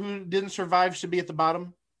people who didn't survive should be at the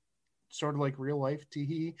bottom? Sort of like real life,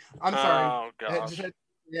 tee-hee. I'm sorry. Oh, gosh.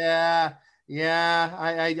 Yeah,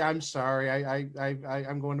 I'm sorry.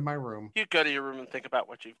 I'm going to my room. You go to your room and think about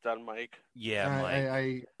what you've done, Mike. Yeah,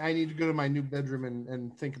 Mike. I need to go to my new bedroom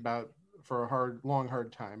and think about for a hard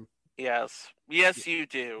time. Yes, you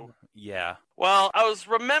do. Yeah. Well, I was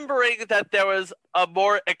remembering that there was a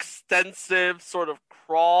more extensive sort of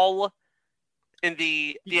crawl in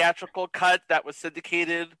the theatrical cut that was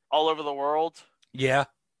syndicated all over the world. Yeah.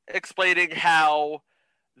 Explaining how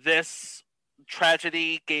this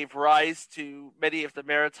tragedy gave rise to many of the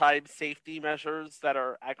maritime safety measures that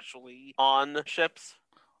are actually on ships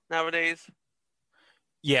nowadays.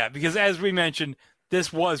 Yeah, because as we mentioned,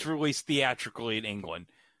 this was released theatrically in England.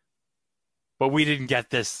 But we didn't get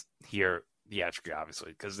this here theatrically,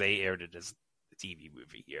 obviously, because they aired it as a TV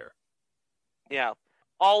movie here. Yeah.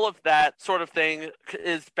 All of that sort of thing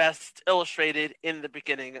is best illustrated in the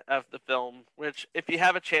beginning of the film, which if you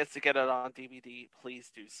have a chance to get it on DVD,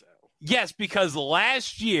 please do so. Yes, because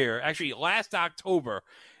last October,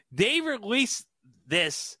 they released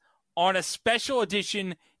this on a special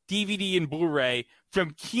edition DVD and Blu-ray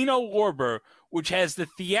from Kino Lorber, which has the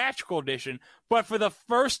theatrical edition, but for the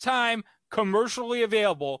first time commercially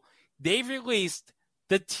available, they released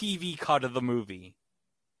the TV cut of the movie,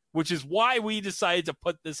 which is why we decided to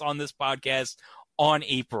put this on this podcast on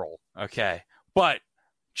April. Okay. But,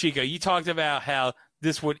 Chico, you talked about how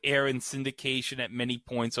this would air in syndication at many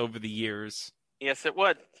points over the years. Yes, it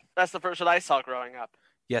would. That's the version I saw growing up.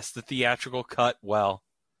 Yes, the theatrical cut. Well,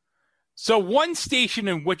 so one station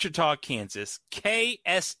in Wichita, Kansas,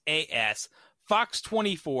 KSAS, Fox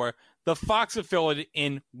 24, the Fox affiliate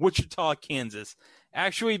in Wichita, Kansas,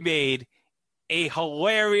 actually made a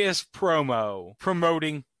hilarious promo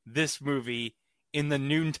promoting this movie in the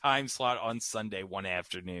noontime slot on Sunday one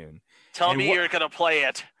afternoon. Tell me you're going to play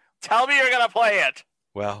it. Tell me you're going to play it.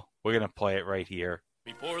 Well, we're going to play it right here.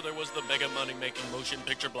 Before there was the mega money-making motion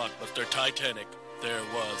picture blockbuster Titanic, there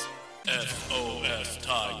was SOS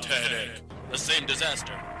Titanic. The same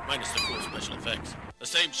disaster, minus the cool special effects. The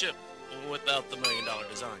same ship, without the $1 million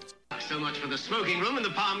designs. So much for the smoking room in the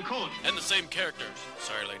Palm Court. And the same characters.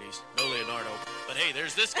 Sorry, ladies, no Leonardo. But hey,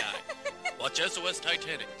 there's this guy. Watch SOS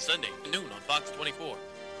Titanic, Sunday, noon on Fox 24.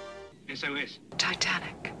 SOS.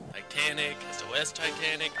 Titanic, SOS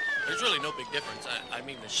Titanic. There's really no big difference. I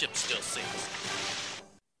mean, the ship still sinks.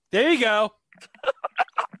 There you go.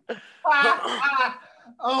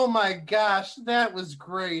 Oh my gosh, that was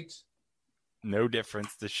great. No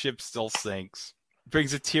difference. The ship still sinks.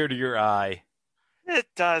 Brings a tear to your eye. It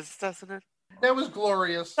does, doesn't it? That was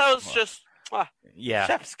glorious. That was just, yeah.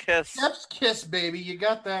 Chef's kiss. Chef's kiss, baby. You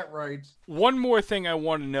got that right. One more thing I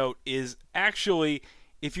want to note is actually,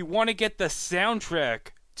 if you want to get the soundtrack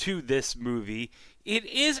to this movie, it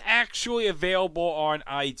is actually available on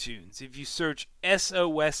iTunes. If you search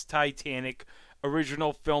SOS Titanic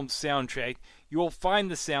Original Film Soundtrack, you will find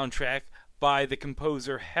the soundtrack by the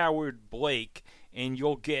composer Howard Blake, and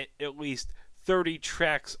you'll get at least 30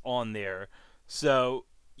 tracks on there. So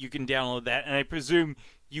you can download that, and I presume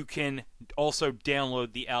you can also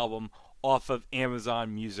download the album off of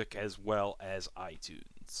Amazon Music as well as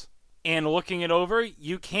iTunes. And looking it over,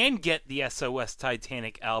 you can get the SOS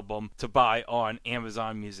Titanic album to buy on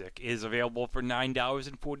Amazon Music. It is available for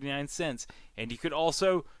 $9.49, and you could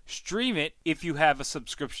also stream it if you have a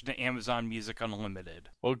subscription to Amazon Music Unlimited.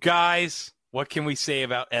 Well, guys, what can we say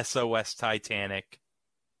about SOS Titanic?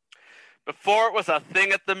 Before it was a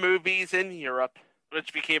thing at the movies in Europe,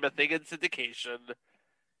 which became a thing in syndication,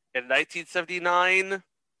 in 1979,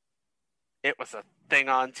 it was a thing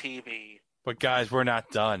on TV. But guys, we're not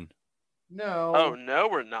done. No. Oh, no,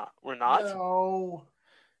 we're not. We're not? No.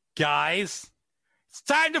 Guys, it's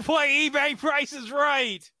time to play eBay Price is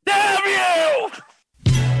Right. Damn you!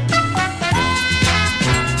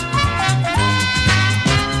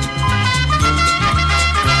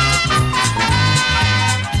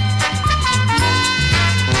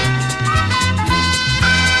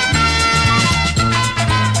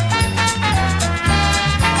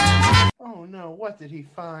 Oh, no. What did he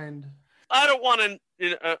find? I don't want to.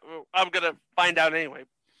 I'm going to find out anyway.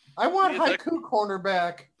 I want Haiku Corner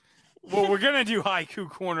back. Well, we're going to do Haiku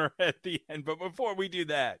Corner at the end, but before we do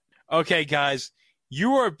that. Okay, guys,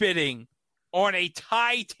 you are bidding on a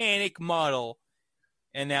Titanic model,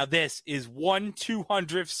 and now this is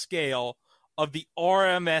 1/200th scale of the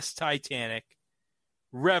RMS Titanic,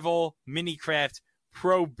 Revel Minicraft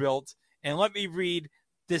Pro built, and let me read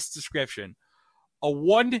this description. A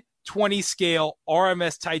 1/20 scale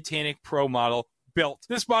RMS Titanic Pro model built.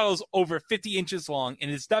 This model is over 50 inches long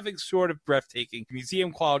and is nothing short of breathtaking.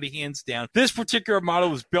 Museum quality, hands down. This particular model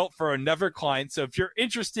was built for another client, so if you're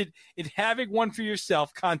interested in having one for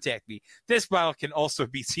yourself, contact me. This model can also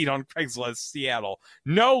be seen on Craigslist Seattle.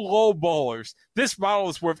 No low bowlers. This model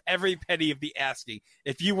is worth every penny of the asking.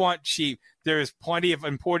 If you want cheap, there is plenty of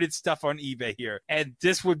imported stuff on eBay here, and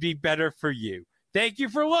this would be better for you. Thank you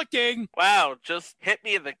for looking. Wow, just hit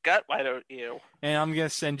me in the gut, why don't you? And I'm going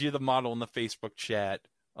to send you the model in the Facebook chat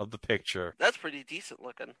of the picture. That's pretty decent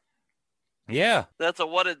looking. Yeah. That's a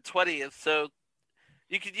 1/20th, so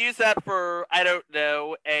you could use that for, I don't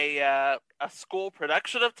know, a school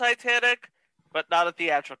production of Titanic, but not a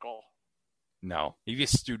theatrical. No, maybe a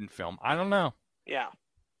student film. I don't know. Yeah.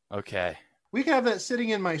 Okay. We could have that sitting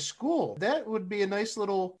in my school. That would be a nice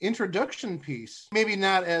little introduction piece. Maybe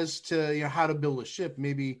not as to how to build a ship.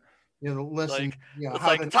 Maybe the lesson.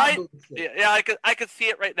 How to build a ship. Yeah, I could see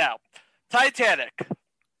it right now. Titanic,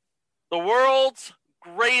 the world's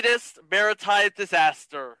greatest maritime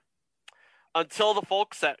disaster, until the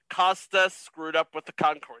folks at Costa screwed up with the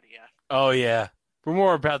Concordia. Oh yeah. For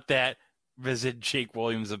more about that, visit Jake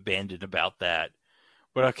Williams Abandoned about that.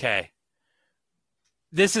 But okay.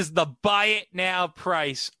 This is the buy it now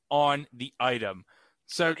price on the item.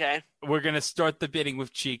 So okay. We're going to start the bidding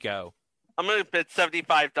with Chico. I'm going to bid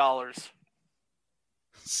 $75.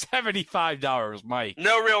 $75, Mike.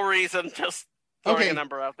 No real reason, just throwing a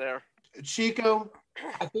number out there. Chico,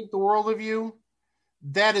 I think the world of you.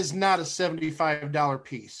 that is not a $75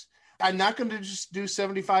 piece. I'm not going to just do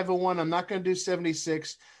 7501. I'm not going to do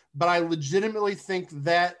 76, but I legitimately think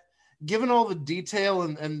that given all the detail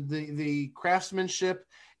and the craftsmanship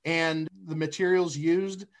and the materials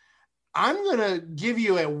used, I'm going to give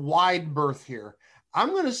you a wide berth here. I'm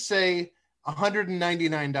going to say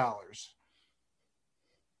 $199.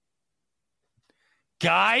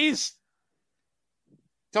 Guys,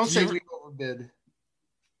 don't say we overbid.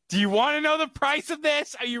 Do you want to know the price of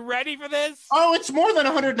this? Are you ready for this? Oh, it's more than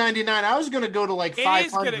 $199. I was going to go to like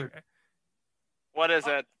 $500. What is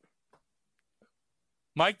it?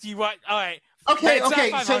 Mike, do you want? All right. Okay.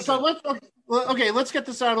 Let's get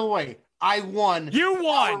this out of the way. I won. You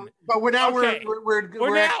won. But we're now okay. we're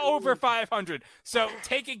now actually over 500. So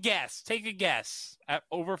take a guess.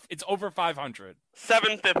 It's over 500.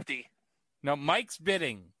 $750. No, Mike's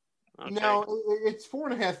bidding. Okay. No, it's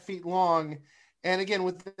 4.5 feet long, and again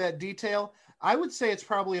with that detail, I would say it's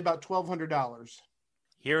probably about $1,200.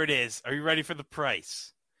 Here it is. Are you ready for the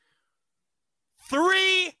price?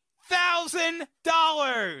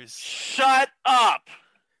 $3,000. Shut up.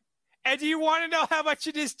 And do you want to know how much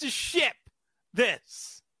it is to ship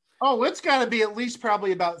this? Oh, it's got to be at least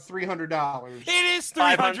probably about $300. It is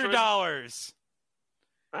 $300.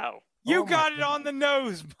 Oh. You got it on the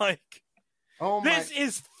nose, Mike. Oh, this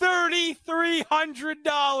is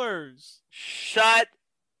 $3,300. Shut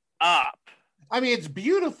up. I mean, it's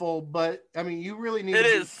beautiful, but I mean, you really need. It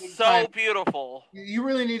is so beautiful. You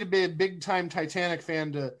really need to be a big time Titanic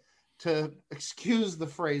fan to excuse the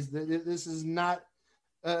phrase. This is not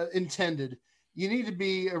intended. You need to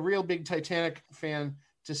be a real big Titanic fan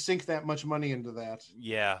to sink that much money into that.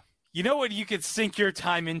 Yeah. You know what you could sink your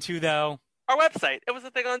time into, though? Our website. It was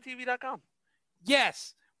a thing on TV.com.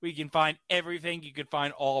 Yes. We can find everything. You can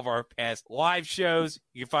find all of our past live shows.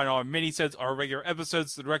 You can find all our mini-sodes, our regular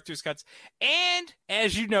episodes, the director's cuts. And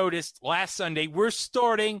as you noticed last Sunday, we're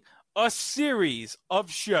starting a series of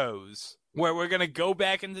shows where we're going to go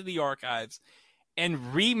back into the archives and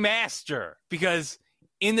remaster. Because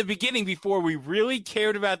in the beginning, before we really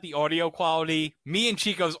cared about the audio quality, me and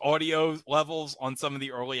Chico's audio levels on some of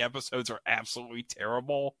the early episodes are absolutely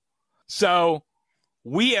terrible. So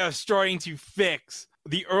we are starting to fix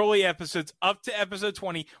the early episodes up to episode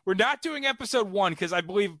 20. We're not doing episode 1 because I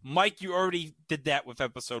believe, Mike, you already did that with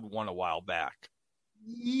episode 1 a while back.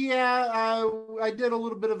 Yeah, I did a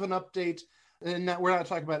little bit of an update, and we're not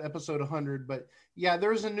talking about episode 100, but yeah,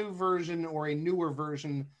 there's a new version or a newer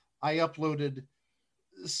version I uploaded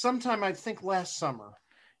sometime, I think, last summer.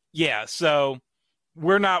 Yeah, so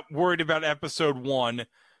we're not worried about episode 1.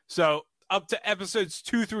 So up to episodes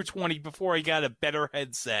 2 through 20 before I got a better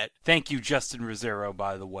headset. Thank you, Justin Rosero,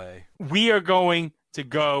 by the way. We are going to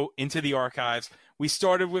go into the archives. We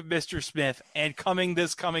started with Mr. Smith, and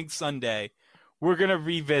this coming Sunday, we're going to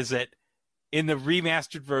revisit in the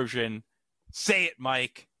remastered version. Say it,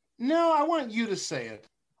 Mike. No, I want you to say it.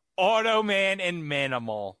 Automan and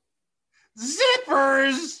Manimal.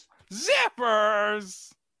 Zippers!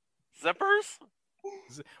 Zippers! Zippers?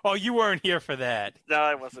 Oh, you weren't here for that. No,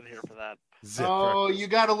 I wasn't here for that. Zipper. Oh, you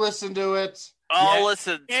got to listen to it. I'll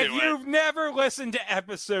listen to it. If it. you've never listened to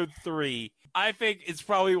episode 3, I think it's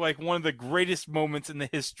probably like one of the greatest moments in the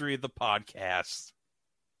history of the podcast.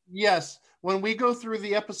 Yes, when we go through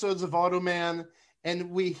the episodes of Automan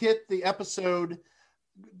and we hit the episode,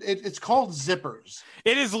 it's called Zippers.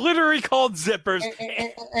 It is literally called Zippers.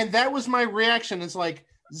 And that was my reaction. It's like,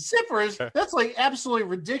 Zippers? That's like absolutely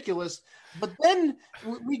ridiculous. But then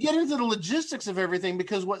we get into the logistics of everything,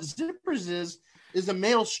 because what Zippers is a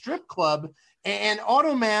male strip club, and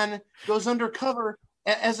Automan goes undercover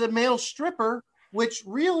as a male stripper, which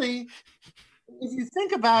really, if you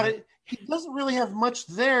think about it, he doesn't really have much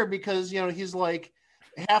there, because, you know, he's like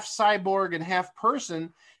half cyborg and half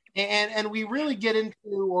person. And we really get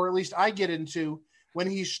into, or at least I get into, when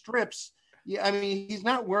he strips, I mean, he's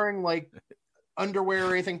not wearing like underwear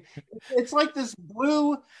or anything. It's like this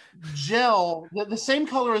blue gel, the same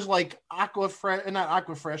color as like Aquafresh, not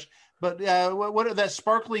Aquafresh, but what that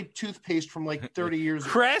sparkly toothpaste from like 30 years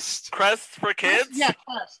ago. Crest for kids. Yeah,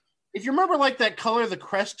 Crest. If you remember, like that color the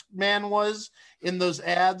Crest man was in those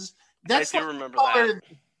ads, that's I do like remember color,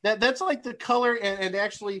 that's like the color and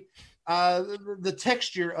actually the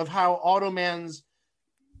texture of how Automan's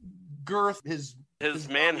girth, his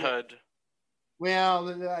manhood.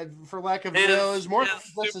 Well, for lack of is more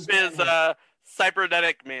his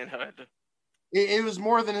cybernetic manhood. It was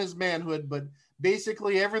more than his manhood, but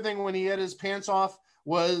basically everything when he had his pants off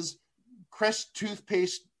was Crest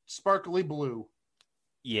toothpaste, sparkly blue.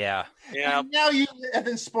 Yeah. And now you have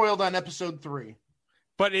been spoiled on episode 3.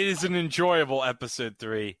 But it is an enjoyable episode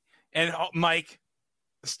 3. And Mike,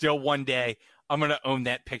 still one day I'm going to own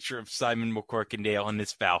that picture of Simon McCorkindale and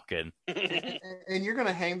his falcon. And you're going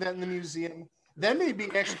to hang that in the museum. That may be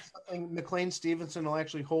actually something McLean Stevenson will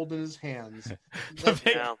actually hold in his hands.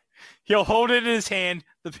 He'll hold it in his hand,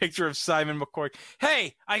 the picture of Simon McCoy.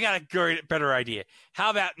 Hey, I got a better idea. How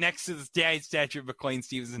about next to the giant statue of McLean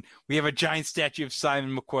Stevenson, we have a giant statue of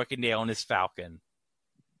Simon McCorkindale and his falcon?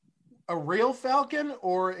 A real falcon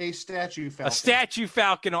or a statue falcon? A statue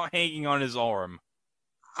falcon hanging on his arm.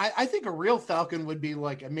 I think a real falcon would be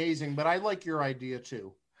like amazing, but I like your idea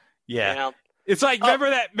too. Yeah. It's like, remember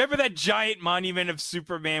that giant monument of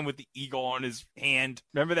Superman with the eagle on his hand?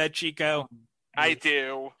 Remember that, Chico? I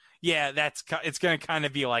do. Yeah, it's going to kind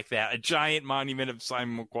of be like that. A giant monument of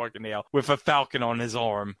Simon McCorkindale with a falcon on his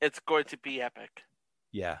arm. It's going to be epic.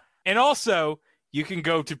 Yeah. And also, you can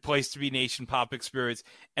go to Place to Be Nation Pop Experience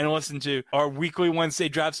and listen to our weekly Wednesday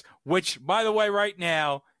drops, which, by the way, right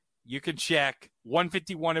now, you can check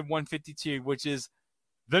 151 and 152, which is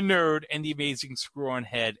The Nerd and the Amazing Screw-On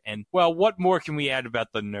Head. And, well, what more can we add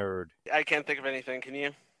about The Nerd? I can't think of anything. Can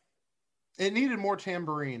you? It needed more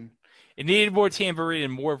tambourine. It needed more tambourine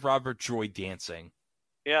and more Robert Joy dancing.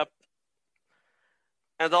 Yep.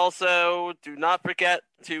 And also, do not forget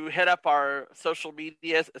to hit up our social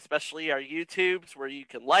medias, especially our YouTubes, where you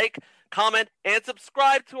can like, comment, and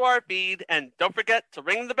subscribe to our feed. And don't forget to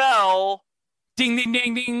ring the bell. Ding, ding,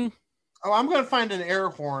 ding, ding. Oh, I'm going to find an air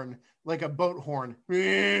horn, like a boat horn.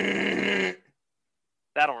 That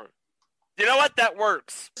horn. You know what? That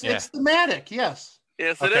works. It's thematic, yes.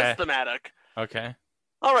 Yes, it is thematic. Okay.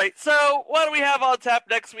 All right, so what do we have on tap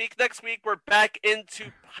next week? Next week, we're back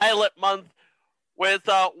into Pilot Month with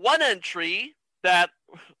one entry that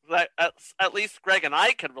at least Greg and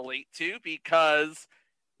I can relate to because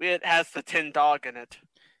it has the Tin Dog in it.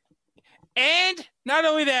 And not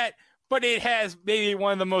only that, but it has maybe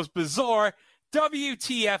one of the most bizarre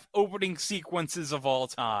WTF opening sequences of all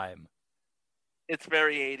time. It's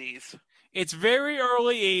very 80s. It's very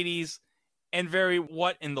early 80s and very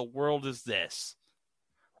what in the world is this?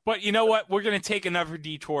 But you know what? We're going to take another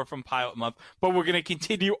detour from Pilot Month, but we're going to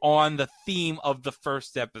continue on the theme of the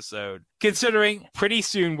first episode, considering pretty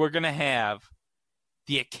soon we're going to have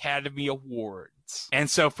the Academy Awards. And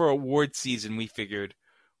so for award season, we figured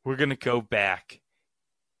we're going to go back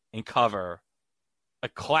and cover a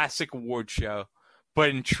classic award show, but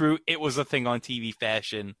in true It Was a Thing on TV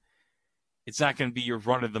fashion, it's not going to be your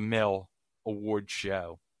run-of-the-mill award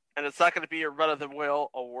show. And it's not going to be your run-of-the-mill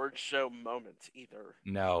award show moment either.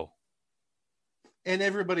 No. And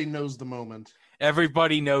everybody knows the moment.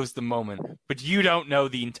 Everybody knows the moment, but you don't know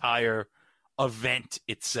the entire event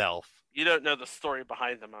itself. You don't know the story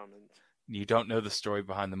behind the moment. You don't know the story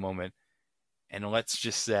behind the moment. And let's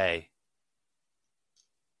just say,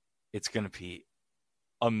 it's going to be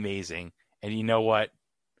amazing. And you know what?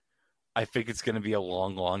 I think it's going to be a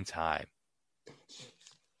long, long time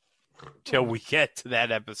till we get to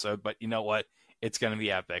that episode. But you know what? It's going to be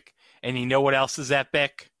epic. And you know what else is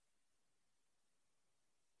epic?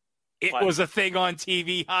 It was a thing on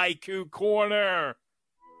TV, Haiku Corner.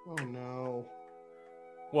 Oh, no.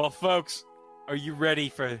 Well, folks, are you ready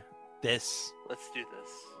for this? Let's do this.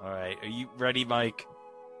 All right. Are you ready, Mike?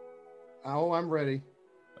 Oh, I'm ready.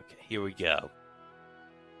 Okay, here we go.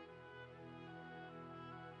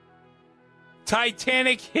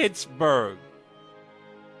 Titanic hits berg.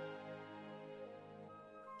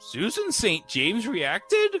 Susan St. James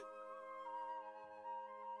reacted?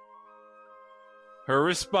 Her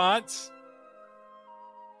response?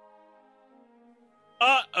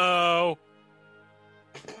 Uh-oh.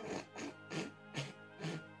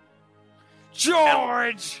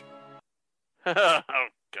 George! Oh,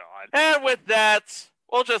 God. And with that,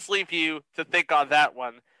 we'll just leave you to think on that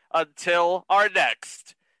one until our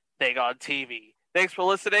next Thing on TV. Thanks for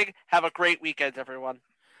listening. Have a great weekend, everyone.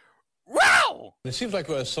 Wow! It seems like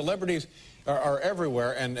celebrities are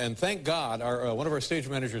everywhere, and thank God, one of our stage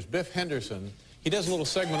managers, Biff Henderson, he does a little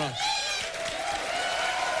segment on...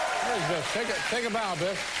 There's Biff. Take a bow,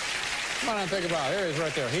 Biff. Come on, take a bow. There he is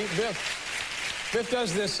right there. Biff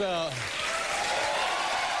does this...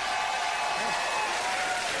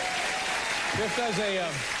 Biff does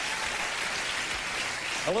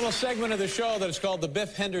a little segment of the show that is called the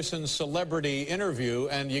Biff Henderson Celebrity Interview,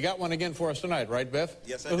 and you got one again for us tonight, right, Biff?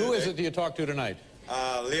 Yes, I so do. Who is it that you talk to tonight?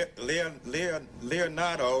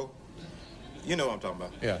 Leonardo. You know what I'm talking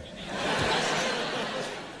about. Yeah.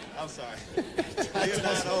 I'm sorry.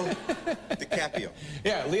 Leonardo DiCaprio.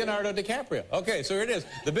 Yeah, Leonardo DiCaprio. Okay, so here it is.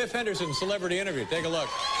 The Biff Henderson Celebrity Interview. Take a look.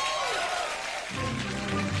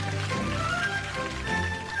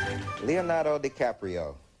 Leonardo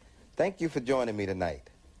DiCaprio, thank you for joining me tonight.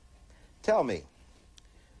 Tell me,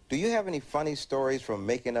 Do you have any funny stories from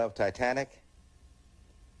making of Titanic?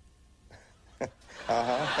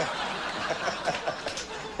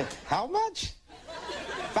 How much?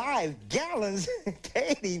 5 gallons?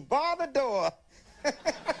 Katie, bar the door.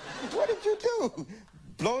 What did you do?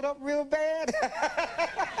 Blow it up real bad?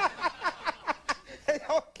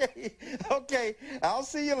 Okay. I'll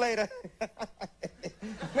see you later.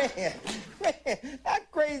 Man,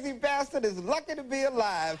 that crazy bastard is lucky to be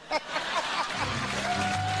alive.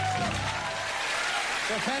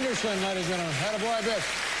 Biff Henderson, ladies and gentlemen. Attaboy,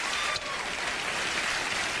 Biff.